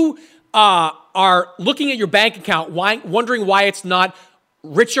 when you are looking at your bank account, wondering why it's not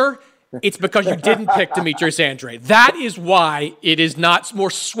richer, it's because you didn't pick Demetrius Andrade. That is why it is not more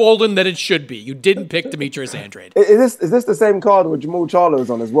swollen than it should be. You didn't pick Demetrius Andrade. Is this the same card where Jamal Charlo is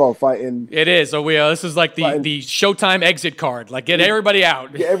on as well, fighting? It is. So this is like the Showtime exit card. Like, get everybody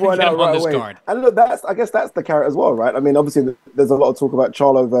out. Get everyone out on right this away. card. And look, I guess that's the carrot as well, right? I mean, obviously, there's a lot of talk about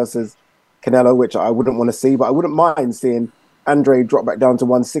Charlo versus Canelo, which I wouldn't want to see, but I wouldn't mind seeing Andrade drop back down to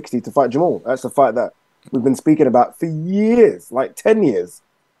 160 to fight Jamal. That's a fight that we've been speaking about for years, like 10 years.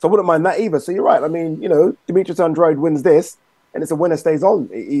 So I wouldn't mind that either. So you're right. I mean, Demetrius Andrade wins this, and it's a winner stays on.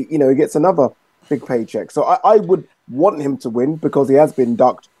 He gets another big paycheck. So I would want him to win because he has been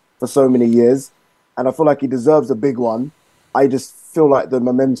ducked for so many years, and I feel like he deserves a big one. I just feel like the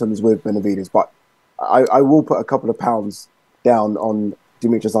momentum's with Benavidez, but I will put a couple of pounds down on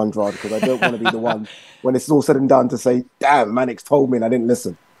Demetrius Andrade because I don't want to be the one when it's all said and done to say, damn, Mannix told me and I didn't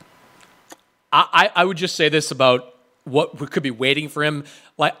listen. I would just say this about what could be waiting for him.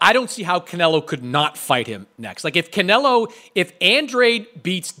 Like, I don't see how Canelo could not fight him next. Like, if Andrade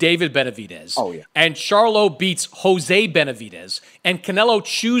beats David Benavidez, and Charlo beats Jose Benavidez, and Canelo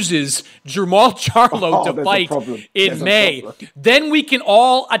chooses Jamal Charlo to fight in May, then we can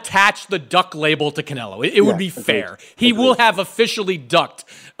all attach the duck label to Canelo. It would be fair. He will have officially ducked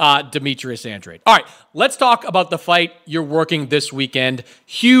Demetrius Andrade. All right, let's talk about the fight you're working this weekend.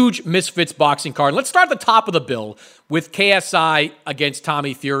 Huge Misfits boxing card. Let's start at the top of the bill with KSI against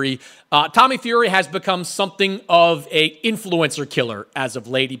Tommy Fury. Tommy Fury has become something of a influencer killer as of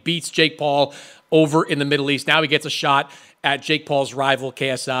late. He beats Jake Paul over in the Middle East. Now he gets a shot at Jake Paul's rival,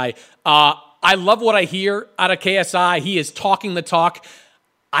 KSI. I love what I hear out of KSI. He is talking the talk.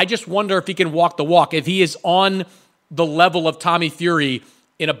 I just wonder if he can walk the walk, if he is on the level of Tommy Fury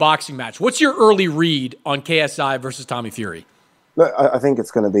in a boxing match. What's your early read on KSI versus Tommy Fury? Look, I think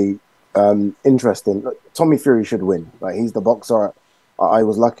it's going to be interesting. Look, Tommy Fury should win. Right? He's the boxer. I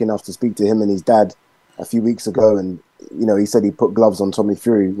was lucky enough to speak to him and his dad a few weeks ago, and he said he put gloves on Tommy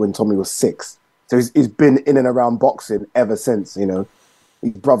Fury when Tommy was 6. So he's been in and around boxing ever since.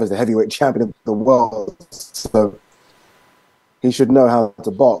 His brother's the heavyweight champion of the world, so he should know how to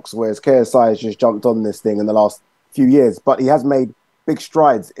box. Whereas KSI has just jumped on this thing in the last few years, but he has made big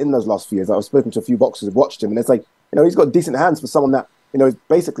strides in those last few years. I've spoken to a few boxers who've watched him, and it's like, he's got decent hands for someone that is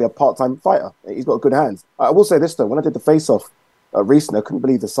basically a part-time fighter. He's got good hands. I will say this though: when I did the face-off recently, I couldn't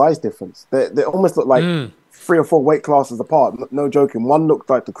believe the size difference. They almost looked like 3 or 4 weight classes apart. No joking. One looked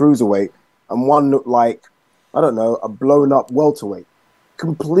like the cruiserweight, and one looked like, I don't know, a blown-up welterweight.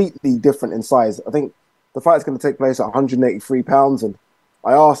 Completely different in size. I think the fight is going to take place at 183 pounds, and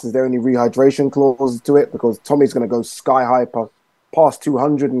I asked, is there any rehydration clause to it? Because Tommy's going to go sky high past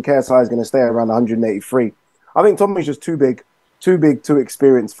 200, and KSI is going to stay around 183. I think Tommy's just too big, too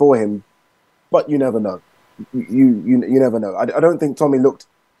experienced for him. But you never know. You never know. I don't think Tommy looked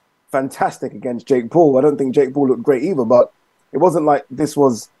fantastic against Jake Paul. I don't think Jake Paul looked great either. But it wasn't like this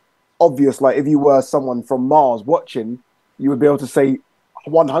was obvious. Like if you were someone from Mars watching, you would be able to say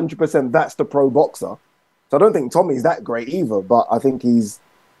 100% that's the pro boxer. So I don't think Tommy's that great either, but I think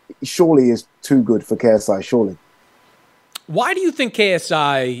surely is too good for KSI, surely. Why do you think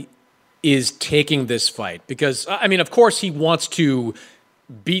KSI is taking this fight? Because, I mean, of course he wants to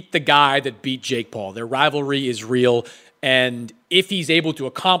beat the guy that beat Jake Paul. Their rivalry is real, and if he's able to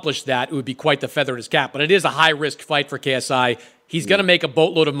accomplish that, it would be quite the feather in his cap. But it is a high-risk fight for KSI. He's going to make a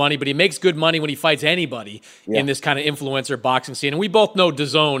boatload of money, but he makes good money when he fights anybody in this kind of influencer boxing scene. And we both know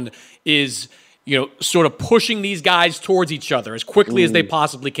DAZN is, sort of pushing these guys towards each other as quickly as they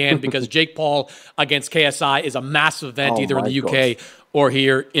possibly can because Jake Paul against KSI is a massive event either in the UK or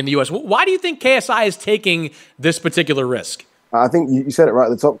here in the US. Why do you think KSI is taking this particular risk? I think you said it right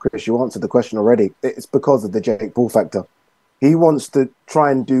at the top, Chris. You answered the question already. It's because of the Jake Paul factor. He wants to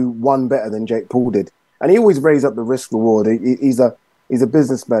try and do one better than Jake Paul did. And he always raised up the risk reward. He's a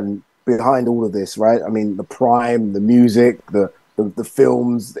businessman behind all of this, right? I mean, the Prime, the music, the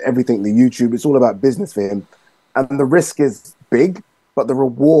films, everything, the YouTube, it's all about business for him. And the risk is big, but the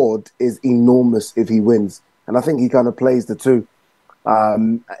reward is enormous if he wins. And I think he kind of plays the two.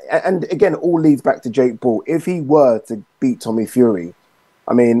 And again, all leads back to Jake Paul. If he were to beat Tommy Fury,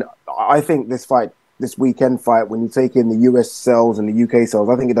 I mean, I think this weekend fight, when you take in the US sales and the UK sales,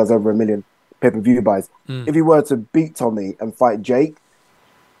 I think it does over 1 million pay-per-view buys. If he were to beat Tommy and fight Jake,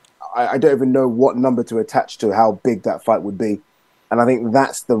 I don't even know what number to attach to how big that fight would be. And I think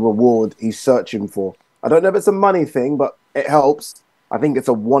that's the reward he's searching for. I don't know if it's a money thing, but it helps. I think it's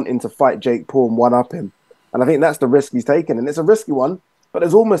a wanting to fight Jake Paul and one-up him. And I think that's the risk he's taken. And it's a risky one, but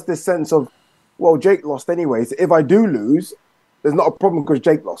there's almost this sense of, well, Jake lost anyway. So if I do lose, there's not a problem because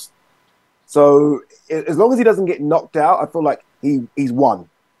Jake lost. So as long as he doesn't get knocked out, I feel like he's won.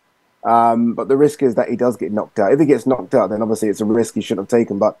 But the risk is that he does get knocked out. If he gets knocked out, then obviously it's a risk he shouldn't have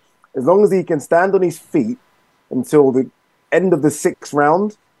taken. But as long as he can stand on his feet until the end of the 6th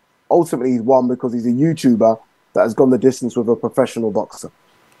round, ultimately he's won because he's a YouTuber that has gone the distance with a professional boxer.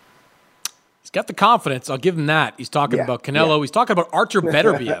 He's got the confidence. I'll give him that. He's talking about Canelo. He's talking about Artur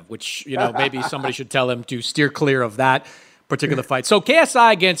Beterbiev, which, maybe somebody should tell him to steer clear of that particular fight. So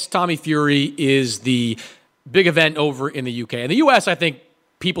KSI against Tommy Fury is the big event over in the UK. In the US, I think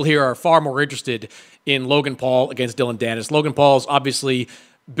people here are far more interested in Logan Paul against Dylan Dennis. Logan Paul's obviously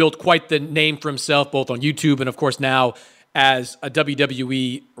built quite the name for himself, both on YouTube and, of course, now as a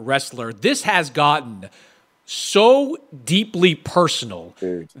WWE wrestler. This has gotten so deeply personal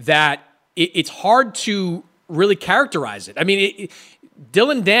that it's hard to really characterize it. I mean,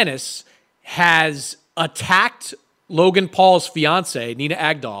 Dylan Dennis has attacked Logan Paul's fiance, Nina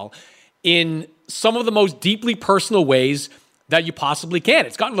Agdal, in some of the most deeply personal ways that you possibly can.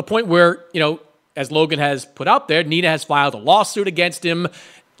 It's gotten to the point where, as Logan has put out there, Nina has filed a lawsuit against him.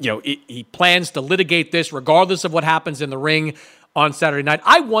 He plans to litigate this regardless of what happens in the ring on Saturday night.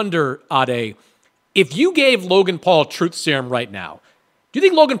 I wonder, Ade, if you gave Logan Paul truth serum right now, do you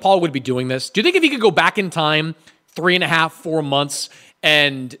think Logan Paul would be doing this? Do you think if he could go back in time 3.5, 4 months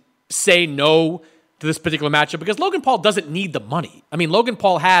and say no to this particular matchup? Because Logan Paul doesn't need the money. I mean, Logan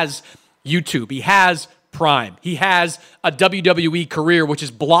Paul has YouTube. He has Prime. He has a WWE career, which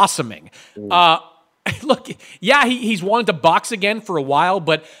is blossoming. Look, he's wanted to box again for a while,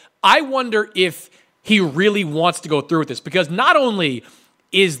 but I wonder if he really wants to go through with this, because not only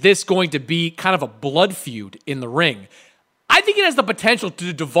is this going to be kind of a blood feud in the ring, I think it has the potential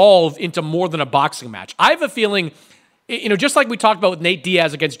to devolve into more than a boxing match. I have a feeling, just like we talked about with Nate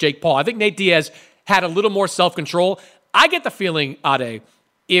Diaz against Jake Paul, I think Nate Diaz had a little more self-control. I get the feeling, Ade,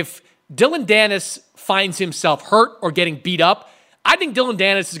 if Dylan Dennis finds himself hurt or getting beat up, I think Dylan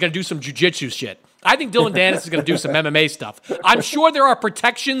Dennis is going to do some jiu-jitsu shit. I think Dylan Dennis is going to do some MMA stuff. I'm sure there are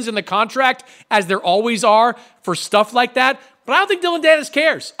protections in the contract, as there always are for stuff like that, but I don't think Dylan Dennis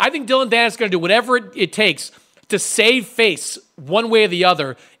cares. I think Dylan Dennis is going to do whatever it takes to save face one way or the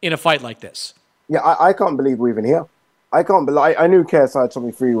other in a fight like this. Yeah, I can't believe we're even here. I can't believe. I knew KSI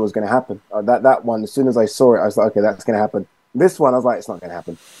Tommy Fury was going to happen. That one, as soon as I saw it, I was like, okay, that's going to happen. This one, I was like, it's not going to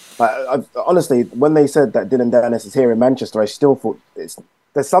happen. Honestly, when they said that Dylan Dennis is here in Manchester, I still thought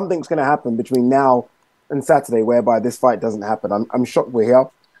there's something's going to happen between now and Saturday whereby this fight doesn't happen. I'm shocked we're here.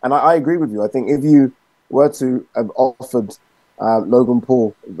 And I agree with you. I think if you were to have offered Logan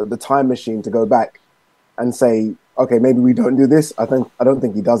Paul the time machine to go back and say, okay, maybe we don't do this, I don't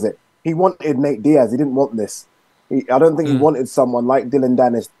think he does it. He wanted Nate Diaz. He didn't want this. I don't think he wanted someone like Dylan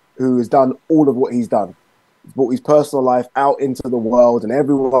Dennis who has done all of what he's done. He's brought his personal life out into the world, and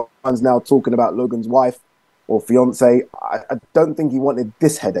everyone's now talking about Logan's wife or fiance. I don't think he wanted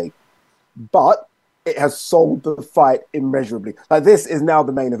this headache, but it has sold the fight immeasurably. Like, this is now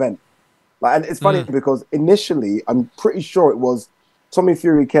the main event. And it's funny because initially, I'm pretty sure it was Tommy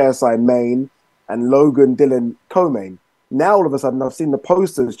Fury, KSI main, and Logan Dillon co-main. Now, all of a sudden, I've seen the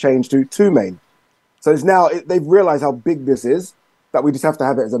posters change to 2 main. So it's now, they've realized how big this is, that we just have to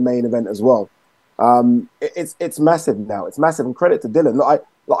have it as a main event as well. It's massive now. It's massive, and credit to Dillon. Look,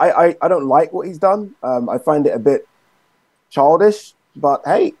 I don't like what he's done. I find it a bit childish, but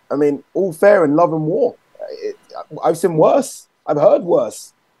hey, I mean, all fair in love and war. I've seen worse. I've heard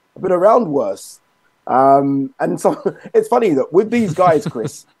worse. I've been around worse. And so it's funny that with these guys,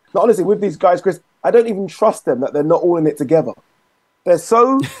 Chris, honestly, with these guys, Chris, I don't even trust them that they're not all in it together. They're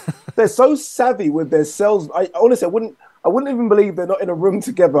so savvy with their selves. Honestly, I wouldn't even believe they're not in a room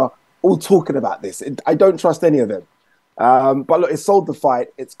together all talking about this. I don't trust any of them. But look, it sold the fight.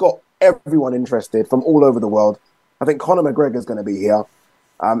 It's got everyone interested from all over the world. I think Conor McGregor's going to be here.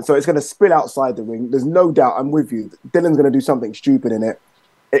 So it's going to spill outside the ring. There's no doubt, I'm with you, Dillon's going to do something stupid in it.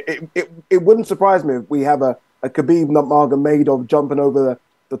 It wouldn't surprise me if we have a Khabib Nurmagomedov jumping over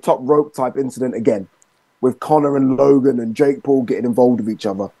the top rope type incident again, with Conor and Logan and Jake Paul getting involved with each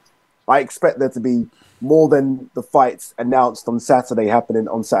other. I expect there to be more than the fights announced on Saturday happening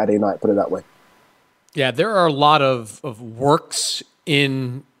on Saturday night, put it that way. Yeah, there are a lot of works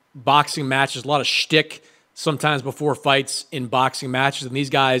in boxing matches, a lot of shtick sometimes before fights in boxing matches, and these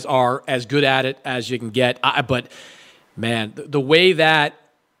guys are as good at it as you can get. But, man, the way that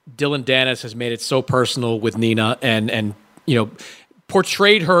Dillon Danis has made it so personal with Nina and you know,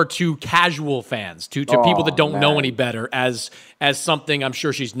 portrayed her to casual fans, to people that don't know any better as something I'm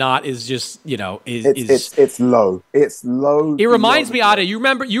sure she's not, is just, you know, it's low. It's low. It reminds me, Ade, you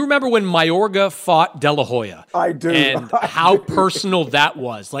remember when Mayorga fought De La Hoya? I do. And how personal that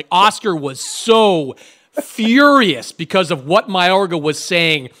was. Like, Oscar was so furious because of what Mayorga was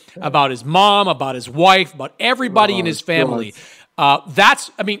saying about his mom, about his wife, about everybody in his family. That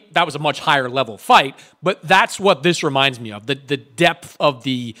was a much higher level fight, but that's what this reminds me of, the depth of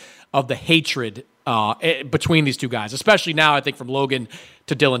the hatred between these two guys, especially now, I think, from Logan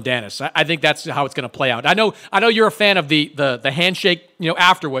to Dillon Danis. I think that's how it's going to play out. I know you're a fan of the handshake, you know,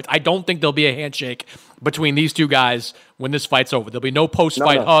 afterwards. I don't think there'll be a handshake between these two guys when this fight's over. There'll be no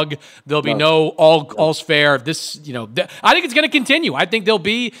post-fight hug. There'll be no all's fair. This, you know, I think it's going to continue. I think there'll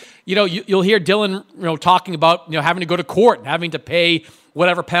be, you know, you'll hear Dillon, you know, talking about, you know, having to go to court and having to pay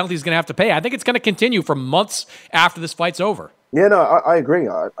whatever penalty he's going to have to pay. I think it's going to continue for months after this fight's over. Yeah, no, I agree.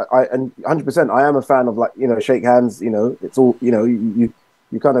 And 100%. I am a fan of, like, you know, shake hands. You know, it's all, you know, you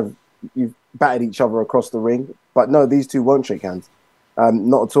battered each other across the ring. But no, these two won't shake hands.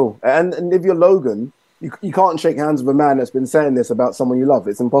 Not at all. And if you're Logan, you can't shake hands with a man that's been saying this about someone you love.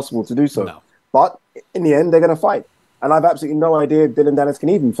 It's impossible to do so. No. But in the end, they're going to fight. And I've absolutely no idea if Dillon Danis can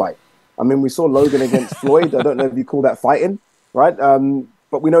even fight. I mean, we saw Logan against Floyd. I don't know if you call that fighting, right?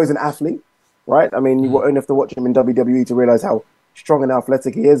 But we know he's an athlete, right? I mean, you only have to watch him in WWE to realize how strong and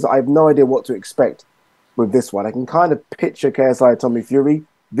athletic he is. I have no idea what to expect with this one. I can kind of picture KSI, Tommy Fury.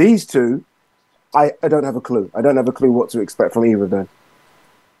 These two, I don't have a clue. I don't have a clue what to expect from either of them.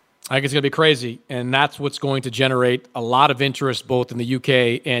 I think it's going to be crazy, and that's what's going to generate a lot of interest both in the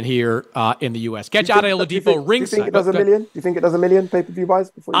UK and here in the US. Catch Ade Oladipo ringside. Do you think it does a million? Do you think it does a million pay-per-view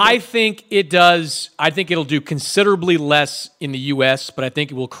buys? I think it does. I think it'll do considerably less in the US, but I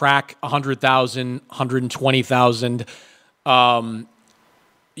think it will crack 100,000, 120,000.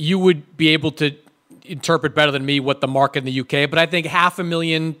 You would be able to interpret better than me what the market in the UK, but I think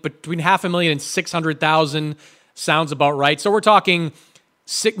between 500,000 and 600,000 sounds about right. So we're talking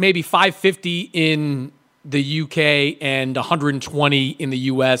maybe 550 in the UK and 120 in the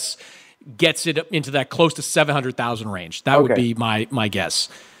US gets it into that close to 700,000 range. That would be my guess,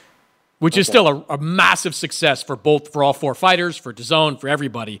 which is still a massive success for all four fighters, for DAZN, for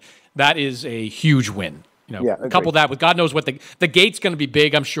everybody. That is a huge win. You know, couple that with God knows what the gate's going to be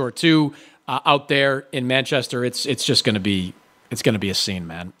big, I'm sure too, out there in Manchester. It's just going to be. It's going to be a scene,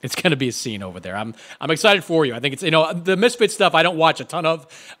 man. It's going to be a scene over there. I'm excited for you. I think it's, you know, the Misfits stuff I don't watch a ton of,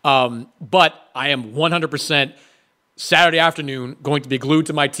 but I am 100% Saturday afternoon going to be glued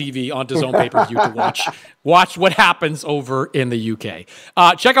to my TV on DAZN pay-per-view to watch what happens over in the UK.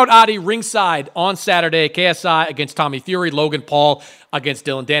 Check out Adi ringside on Saturday. KSI against Tommy Fury, Logan Paul against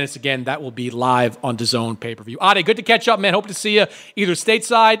Dillon Danis. Again, that will be live on DAZN pay-per-view. Adi, good to catch up, man. Hope to see you either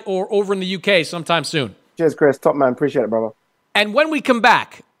stateside or over in the UK sometime soon. Cheers, Chris. Top man. Appreciate it, brother. And when we come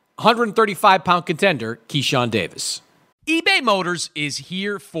back, 135-pound contender, Keyshawn Davis. eBay Motors is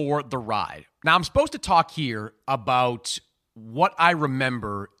here for the ride. Now, I'm supposed to talk here about what I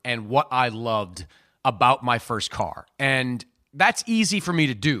remember and what I loved about my first car. And that's easy for me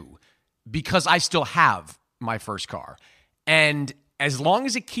to do because I still have my first car. And as long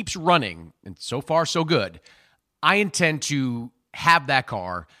as it keeps running, and so far so good, I intend to have that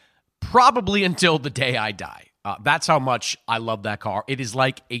car probably until the day I die. That's how much I love that car. It is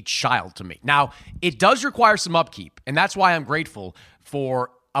like a child to me. Now, it does require some upkeep, and that's why I'm grateful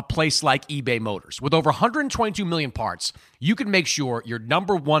for a place like eBay Motors. With over 122 million parts, you can make sure your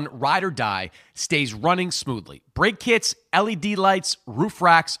number one ride or die stays running smoothly. Brake kits, LED lights, roof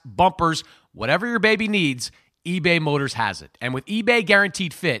racks, bumpers, whatever your baby needs, eBay Motors has it. And with eBay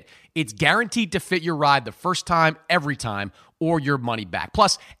Guaranteed Fit, it's guaranteed to fit your ride the first time, every time, or your money back.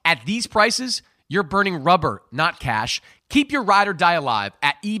 Plus, at these prices, you're burning rubber, not cash. Keep your ride or die alive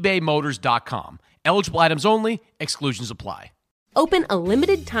at ebaymotors.com. Eligible items only. Exclusions apply. Open a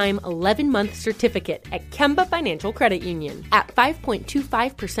limited-time 11-month certificate at Kemba Financial Credit Union. At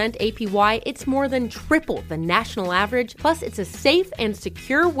 5.25% APY, it's more than triple the national average, plus it's a safe and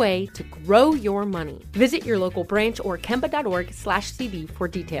secure way to grow your money. Visit your local branch or kemba.org/CD for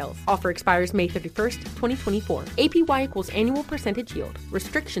details. Offer expires May 31st, 2024. APY equals annual percentage yield.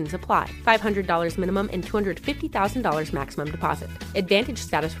 Restrictions apply. $500 minimum and $250,000 maximum deposit. Advantage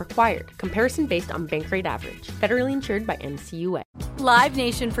status required. Comparison based on bank rate average. Federally insured by NCUA. Live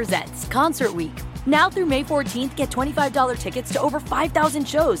Nation presents Concert Week. Now through May 14th, get $25 tickets to over 5,000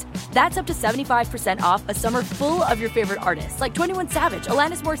 shows. That's up to 75% off a summer full of your favorite artists like 21 Savage,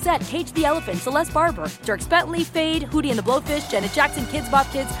 Alanis Morissette, Cage the Elephant, Celeste Barber, Dierks Bentley, Fade, Hootie and the Blowfish, Janet Jackson, Kids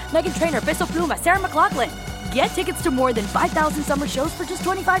Bop Kids, Meghan Trainor, Peso Pluma, Sarah McLachlan. Get tickets to more than 5,000 summer shows for just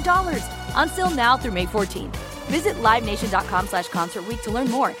 $25. Until now through May 14th. Visit LiveNation.com/Concert Week to learn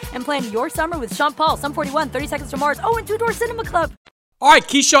more and plan your summer with Sean Paul, Sum 41, 30 Seconds to Mars, and Two Door Cinema Club. All right,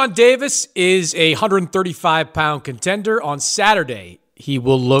 Keyshawn Davis is a 135-pound contender. On Saturday, he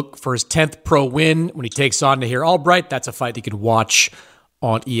will look for his 10th pro win when he takes on Nahir Albright. That's a fight you can watch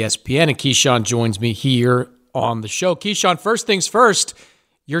on ESPN, and Keyshawn joins me here on the show. Keyshawn, first things first,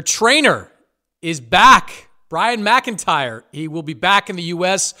 your trainer is back, Brian McIntyre. He will be back in the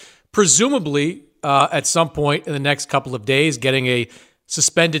U.S., presumably at some point in the next couple of days, getting a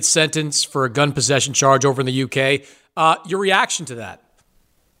suspended sentence for a gun possession charge over in the UK. Your reaction to that?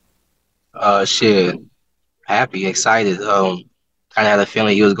 Shit, happy, excited. Kind of had a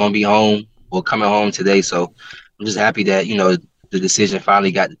feeling he was going to be home or coming home today. So I'm just happy that, the decision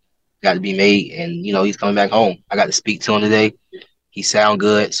finally got to be made and, he's coming back home. I got to speak to him today. He sound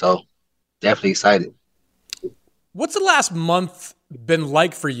good. So definitely excited. What's the last month been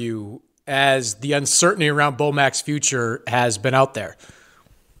like for you as the uncertainty around Bo Mac's future has been out there?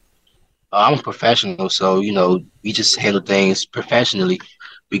 I'm a professional, so, we just handle things professionally.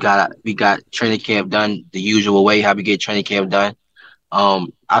 We got training camp done the usual way, how we get training camp done.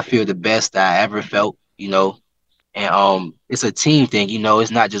 I feel the best that I ever felt, and it's a team thing,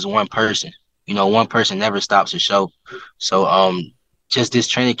 it's not just one person. One person never stops a show. So just this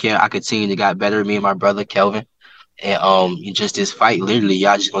training camp, I continue to get better, me and my brother, Kelvin. And just this fight, literally,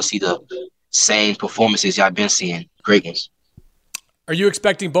 y'all just going to see the same performances y'all been seeing. Great ones. Are you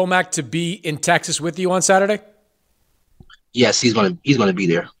expecting Bo Mac to be in Texas with you on Saturday? Yes, he's gonna be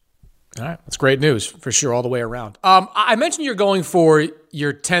there. All right, that's great news for sure, all the way around. I mentioned you're going for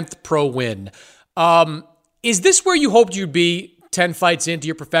your 10th pro win. Is this where you hoped you'd be 10 fights into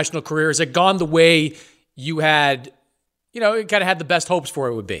your professional career? Has it gone the way you had, kind of had the best hopes for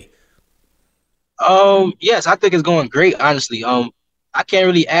it would be? Yes, I think it's going great. Honestly, I can't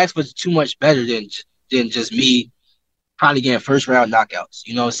really ask for too much better than just me probably getting first round knockouts.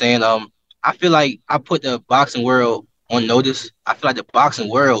 You know what I'm saying? I feel like I put the boxing world on notice. I feel like the boxing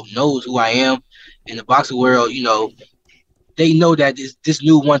world knows who I am. In the boxing world, they know that this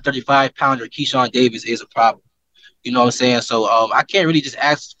new 135-pounder Keyshawn Davis is a problem. You know what I'm saying? So I can't really just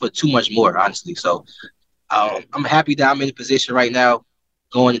ask for too much more, honestly. So I'm happy that I'm in a position right now,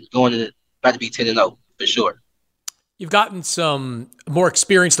 going about to be 10-0 for sure. You've gotten some more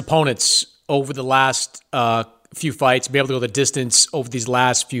experienced opponents over the last few fights, be able to go the distance over these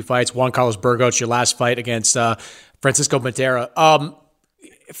last few fights. Juan Carlos Burgos, your last fight against Francisco Montera.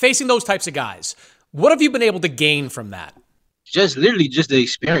 Facing those types of guys, what have you been able to gain from that? Just literally just the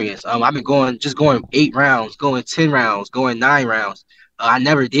experience. I've been going 8 rounds, going 10 rounds, going 9 rounds. I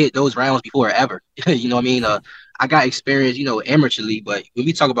never did those rounds before ever. You know what I mean? I got experience, amateurly, but when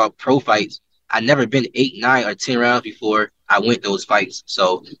we talk about pro fights, I never been 8, 9, or 10 rounds before I went those fights.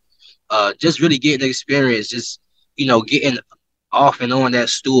 So just really getting the experience, just, getting off and on that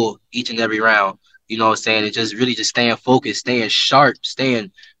stool each and every round. You know what I'm saying? And just really just staying focused, staying sharp,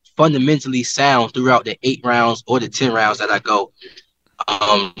 staying fundamentally sound throughout the 8 rounds or the 10 rounds that I go.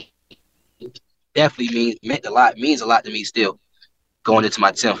 Definitely means a lot to me still going into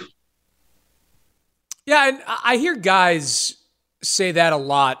my 10th. Yeah, and I hear guys say that a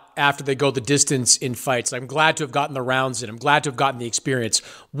lot after they go the distance in fights. I'm glad to have gotten the rounds in. I'm glad to have gotten the experience.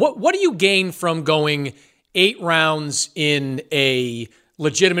 What do you gain from going 8 rounds in a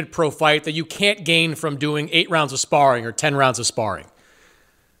legitimate pro fight that you can't gain from doing 8 rounds of sparring or 10 rounds of sparring?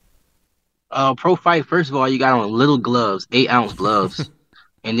 Pro fight, first of all, you got on little gloves, 8-ounce gloves.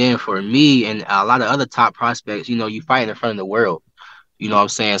 And then for me and a lot of other top prospects, you fight in front of the world. You know what I'm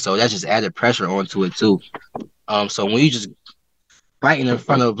saying? So that's just added pressure onto it too. So when you just fighting in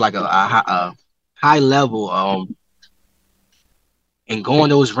front of like a high level, and going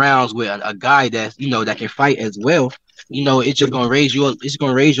those rounds with a guy that that can fight as well, it's just gonna raise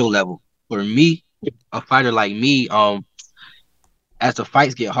your level. For me, a fighter like me, as the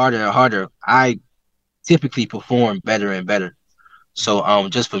fights get harder and harder, I typically perform better and better. So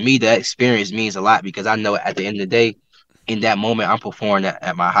just for me, that experience means a lot because I know at the end of the day, in that moment, I'm performing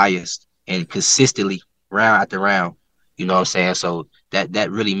at my highest and consistently round after round. You know what I'm saying? So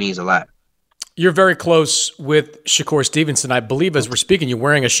that really means a lot. You're very close with Shakur Stevenson. I believe as we're speaking, you're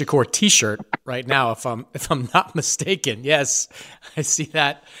wearing a Shakur T-shirt right now, if I'm not mistaken. Yes, I see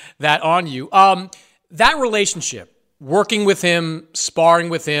that on you. That relationship, working with him, sparring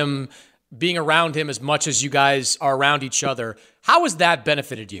with him, being around him as much as you guys are around each other, how has that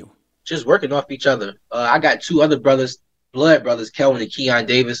benefited you? Just working off each other. I got 2 other brothers, blood brothers, Kelvin and Keon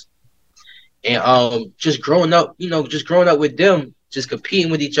Davis. And just growing up with them, just competing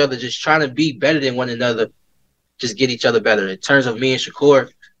with each other, just trying to be better than one another, just get each other better. In terms of me and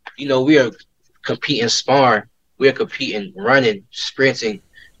Shakur, we are competing sparring. We are competing running, sprinting.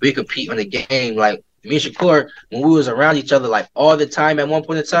 We compete on the game. Like me and Shakur, when we was around each other like all the time at one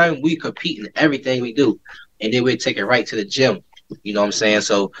point in time, we compete in everything we do. And then we'd take it right to the gym. You know what I'm saying?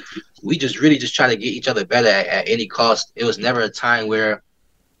 So we just really just try to get each other better at any cost. It was never a time where,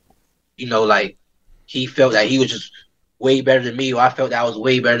 like he felt that he was just way better than me, or I felt that I was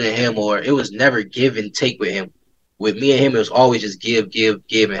way better than him, or it was never give and take with him. With me and him, it was always just give,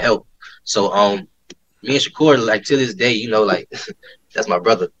 and help. So me and Shakur, like to this day, like that's my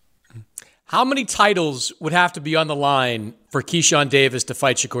brother. How many titles would have to be on the line for Keyshawn Davis to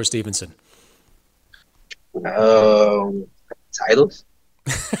fight Shakur Stevenson? Titles?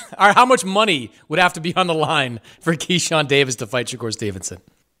 All right, how much money would have to be on the line for Keyshawn Davis to fight Shakur Stevenson?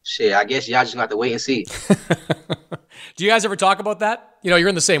 Shit, I guess y'all just gonna have to wait and see. Do you guys ever talk about that? You're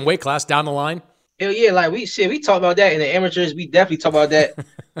in the same weight class down the line. Hell yeah, like we talk about that in the amateurs. We definitely talk about that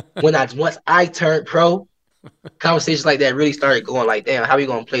once I turned pro. Conversations like that really started going like, damn, how we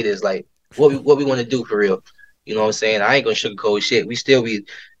gonna play this? Like, what we want to do for real? You know what I'm saying? I ain't gonna sugarcoat shit. We still be,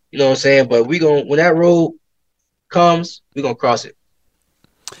 you know what I'm saying? But when that road comes, we gonna cross it.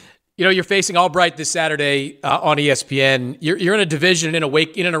 You're facing Albright this Saturday on ESPN. You're in a division in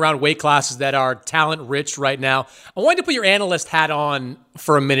and around weight classes that are talent rich right now. I wanted to put your analyst hat on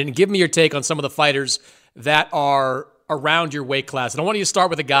for a minute and give me your take on some of the fighters that are around your weight class. And I want you to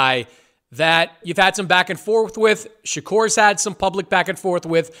start with a guy that you've had some back and forth with. Shakur's had some public back and forth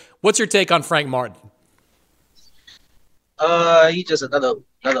with. What's your take on Frank Martin? He's just another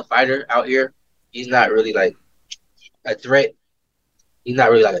fighter out here. He's not really like a threat. He's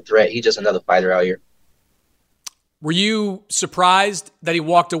not really like a threat. He's just another fighter out here. Were you surprised that he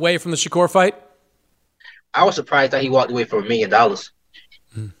walked away from the Shakur fight? I was surprised that he walked away from $1 million.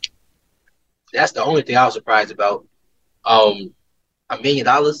 That's the only thing I was surprised about. $1 million.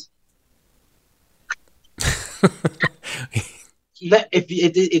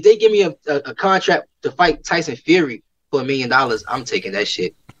 If they give me a contract to fight Tyson Fury for $1 million, I'm taking that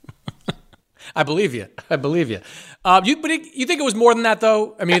shit. I believe you. But you think it was more than that,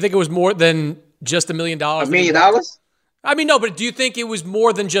 though? I mean, you think it was more than just $1 million? $1 million? I mean, no, but do you think it was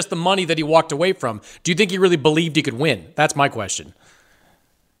more than just the money that he walked away from? Do you think he really believed he could win? That's my question.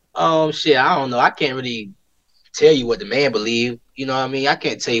 Shit, I don't know. I can't really tell you what the man believed. You know what I mean? I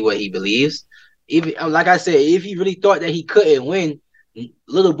can't tell you what he believes. Even like I said, if he really thought that he couldn't win,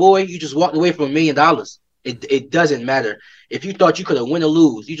 little boy, you just walked away from $1 million. It doesn't matter. If you thought you could have win or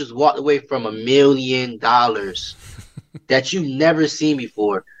lose, you just walked away from $1 million that you never seen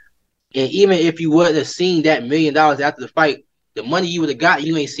before. And even if you wouldn't have seen that $1 million after the fight, the money you would have got,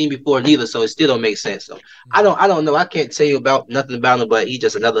 you ain't seen before neither. So it still don't make sense. So I don't know. I can't tell you nothing about him, but he's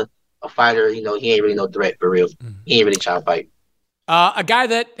just a fighter. He ain't really no threat for real. He ain't really trying to fight. A guy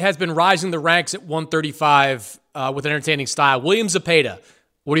that has been rising the ranks at 135 with an entertaining style, William Zepeda.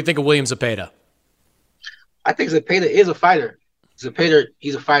 What do you think of William Zepeda? I think Zepeda is a fighter.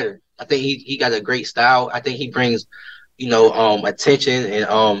 He's a fighter. I think he got a great style. I think he brings, attention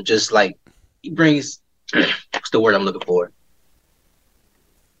and just like he brings what's the word I'm looking for?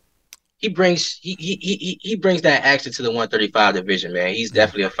 he brings he brings that action to the 135 division, man. He's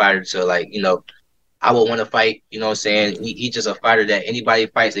definitely a fighter to, like, I would want to fight. You know what I'm saying? He's just a fighter that anybody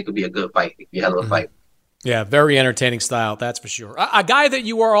fights, it could be a good fight. It could be a hell of a fight. Yeah, very entertaining style, that's for sure. A guy that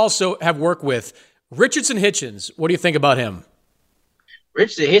you are also have worked with, Richardson Hitchens. What do you think about him?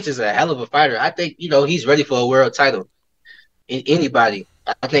 Richardson Hitchens is a hell of a fighter. I think, he's ready for a world title. Anybody.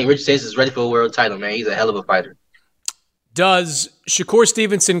 I think Richardson is ready for a world title, man. He's a hell of a fighter. Does Shakur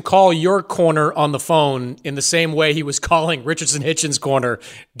Stevenson call your corner on the phone in the same way he was calling Richardson Hitchens' corner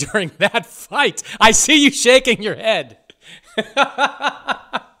during that fight? I see you shaking your head.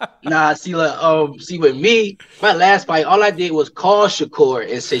 Nah, see, with me, my last fight, all I did was call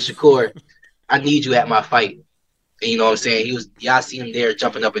Shakur and say, Shakur, I need you at my fight. And you know what I'm saying? Y'all see him there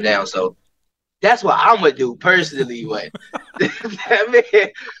jumping up and down. So that's what I'm gonna do personally. But that man,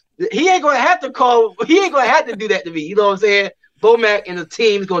 he ain't gonna have to do that to me. You know what I'm saying? Bomac and the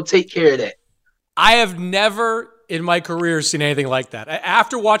team is gonna take care of that. I have never in my career seen anything like that.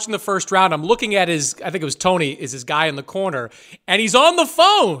 After watching the first round, I'm looking at I think it was Tony, is his guy in the corner, and he's on the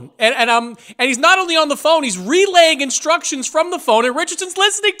phone. And he's not only on the phone, he's relaying instructions from the phone, and Richardson's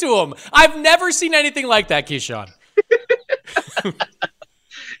listening to him. I've never seen anything like that, Keyshawn.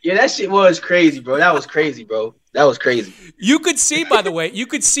 Yeah, that shit was crazy, bro. That was crazy, bro. That was crazy. You could see, by the way,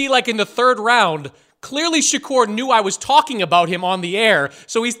 like in the third round, clearly Shakur knew I was talking about him on the air,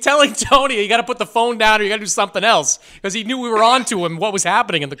 so he's telling Tony, you got to put the phone down or you got to do something else, because he knew we were on to him, what was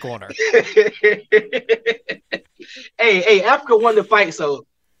happening in the corner. Hey, Africa won the fight, so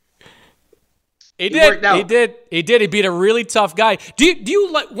He did. He beat a really tough guy. Do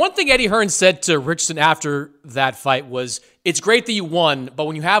you like one thing Eddie Hearn said to Richardson after that fight was, it's great that you won, but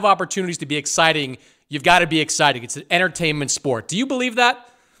when you have opportunities to be exciting, you've got to be exciting. It's an entertainment sport. Do you believe that?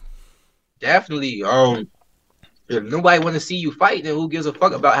 Definitely. If nobody want to see you fight, then who gives a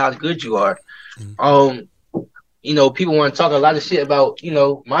fuck about how good you are? People want to talk a lot of shit about,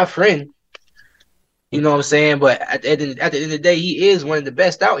 my friend. You know what I'm saying? But at the end of the day, he is one of the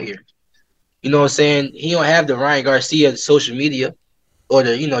best out here. You know what I'm saying? He don't have the Ryan Garcia social media or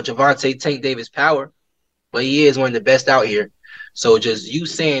the, Javante Tank Davis power, but he is one of the best out here. So just you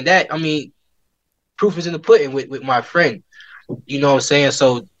saying that, I mean, proof is in the pudding with my friend. You know what I'm saying?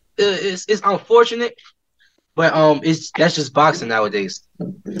 So it's unfortunate, but that's just boxing nowadays.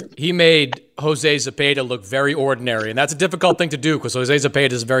 He made Jose Zepeda look very ordinary, and that's a difficult thing to do because Jose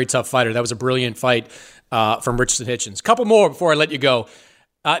Zepeda is a very tough fighter. That was a brilliant fight from Richardson Hitchens. Couple more before I let you go.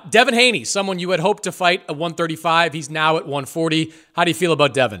 Devin Haney, someone you had hoped to fight at 135. He's now at 140. How do you feel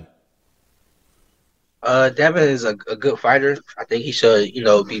about Devin? Devin is a good fighter. I think he should,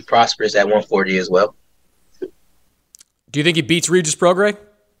 be prosperous at 140 as well. Do you think he beats Regis Prograis?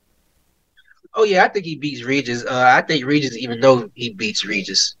 Oh, yeah, I think he beats Regis. I think Regis, even though he beats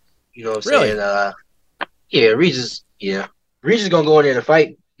Regis. You know what I'm saying? Yeah, Regis, yeah. Regis going to go in there to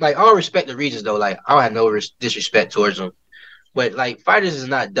fight. Like, all respect to Regis, though. Like, I don't have no disrespect towards him. But, like, fighters is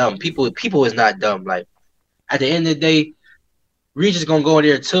not dumb. People is not dumb. Like, at the end of the day, Regis going to go in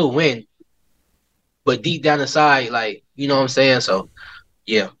there to win. But deep down inside, like, you know what I'm saying? So,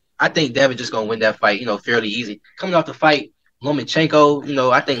 yeah, I think Devin just going to win that fight, fairly easy. Coming off the fight,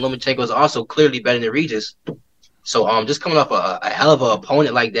 Lomachenko, I think Lomachenko is also clearly better than Regis. So, just coming off a hell of an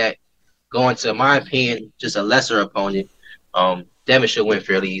opponent like that, going to, in my opinion, just a lesser opponent, Devin should win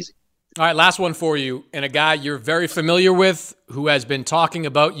fairly easy. All right, last one for you, and a guy you're very familiar with who has been talking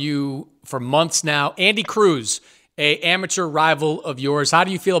about you for months now, Andy Cruz, a amateur rival of yours. How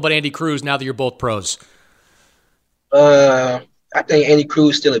do you feel about Andy Cruz now that you're both pros? I think Andy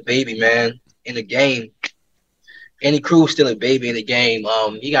Cruz still a baby, man, in the game. Andy Cruz still a baby in the game.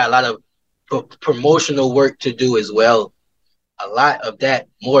 He got a lot of promotional work to do as well. A lot of that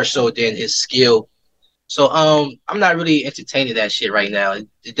more so than his skill. So I'm not really entertaining that shit right now.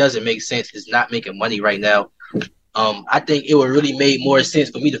 It doesn't make sense. It's not making money right now. I think it would really make more sense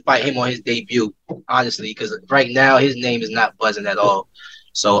for me to fight him on his debut, honestly, because right now his name is not buzzing at all.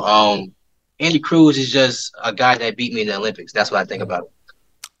 So Andy Cruz is just a guy that beat me in the Olympics. That's what I think about it.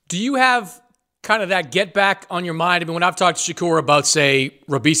 Do you have kind of that get back on your mind? I mean, when I've talked to Shakur about, say,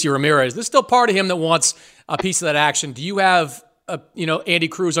 Robeisy Ramirez, there's still part of him that wants a piece of that action. Do you have, Andy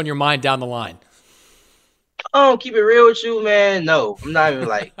Cruz on your mind down the line? Keep it real with you, man. No, I'm not even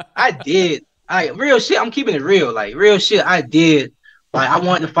like, I did. Real shit, I'm keeping it real. Like, real shit, I did. Like, I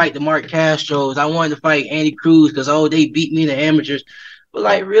wanted to fight the Mark Castros. I wanted to fight Andy Cruz because, they beat me in the amateurs. But,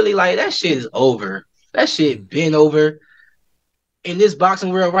 like, really, like, that shit is over. That shit been over. In this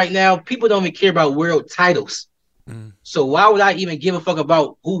boxing world right now, people don't even care about world titles. So why would I even give a fuck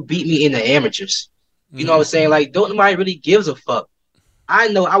about who beat me in the amateurs? You know what I'm saying? Like, don't nobody really gives a fuck. I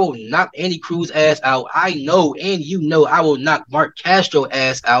know I will knock Andy Cruz ass out. I know, and you know, I will knock Mark Castro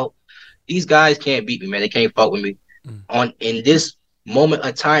ass out. These guys can't beat me, man. They can't fuck with me. In this moment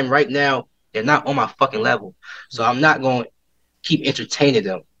of time right now, they're not on my fucking level. So I'm not going to keep entertaining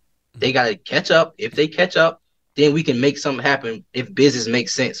them. They got to catch up. If they catch up, then we can make something happen if business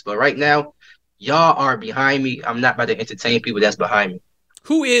makes sense. But right now, y'all are behind me. I'm not about to entertain people that's behind me.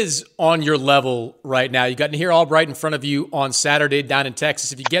 Who is on your level right now? You got Nahir Albright in front of you on Saturday down in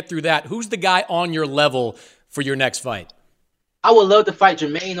Texas. If you get through that, who's the guy on your level for your next fight? I would love to fight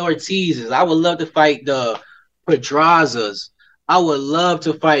Jermaine Ortiz's. I would love to fight the Pedrazas. I would love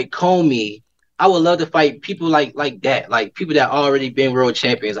to fight Comey. I would love to fight people like that, like people that already been world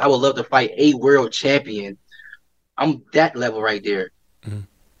champions. I would love to fight a world champion. I'm that level right there. Mm-hmm.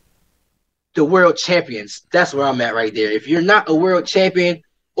 The world champions, that's where I'm at right there. If you're not a world champion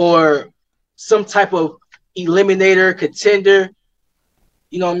or some type of eliminator, contender,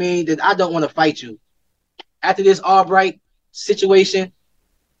 you know what I mean, then I don't want to fight you. After this Albright situation,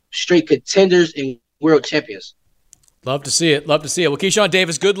 straight contenders and world champions. Love to see it. Love to see it. Well, Keyshawn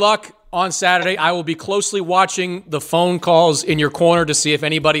Davis, good luck on Saturday. I will be closely watching the phone calls in your corner to see if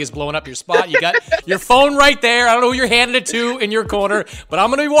anybody is blowing up your spot. You got your phone right there. I don't know who you're handing it to in your corner, but I'm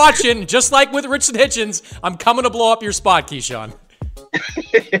going to be watching. Just like with Richard Hitchens, I'm coming to blow up your spot, Keyshawn.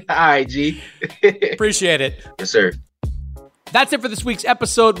 All right, G. Appreciate it. Yes, sir. That's it for this week's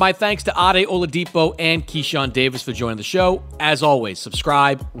episode. My thanks to Ade Oladipo and Keyshawn Davis for joining the show. As always,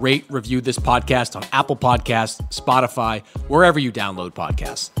 subscribe, rate, review this podcast on Apple Podcasts, Spotify, wherever you download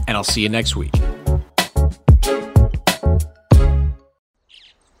podcasts. And I'll see you next week.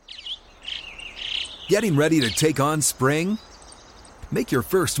 Getting ready to take on spring? Make your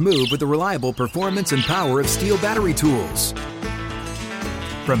first move with the reliable performance and power of Steel battery tools.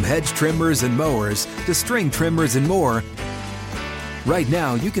 From hedge trimmers and mowers to string trimmers and more, right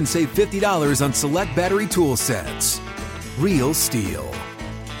now, you can save $50 on select battery tool sets. Real Steel.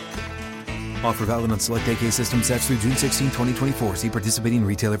 Offer valid on select AK system sets through June 16, 2024. See participating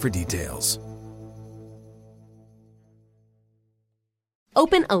retailer for details.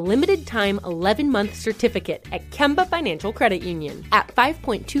 Open a limited-time 11-month certificate at Kemba Financial Credit Union. At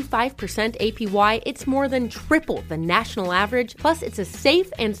 5.25% APY, it's more than triple the national average, plus it's a safe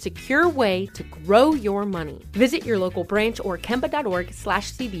and secure way to grow your money. Visit your local branch or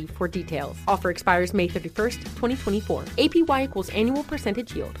kemba.org/CD for details. Offer expires May 31st, 2024. APY equals annual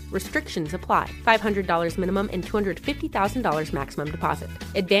percentage yield. Restrictions apply. $500 minimum and $250,000 maximum deposit.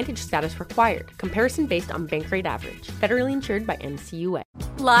 Advantage status required. Comparison based on bank rate average. Federally insured by NCUA.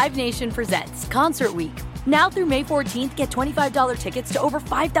 Live Nation presents Concert Week. Now through May 14th, get $25 tickets to over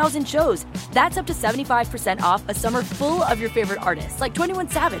 5,000 shows. That's up to 75% off a summer full of your favorite artists like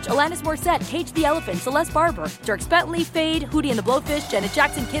 21 Savage, Alanis Morissette, Cage the Elephant, Celeste Barber, Dierks Bentley, Fade, Hootie and the Blowfish, Janet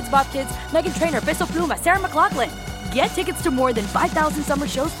Jackson, Kids Bop Kids, Meghan Trainor, Peso Pluma, Sarah McLachlan. Get tickets to more than 5,000 summer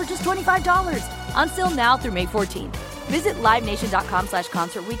shows for just $25. Until now through May 14th. Visit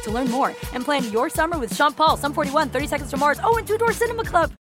livenation.com/concertweek to learn more and plan your summer with Sean Paul, Sum 41, 30 Seconds to Mars, and Two Door Cinema Club.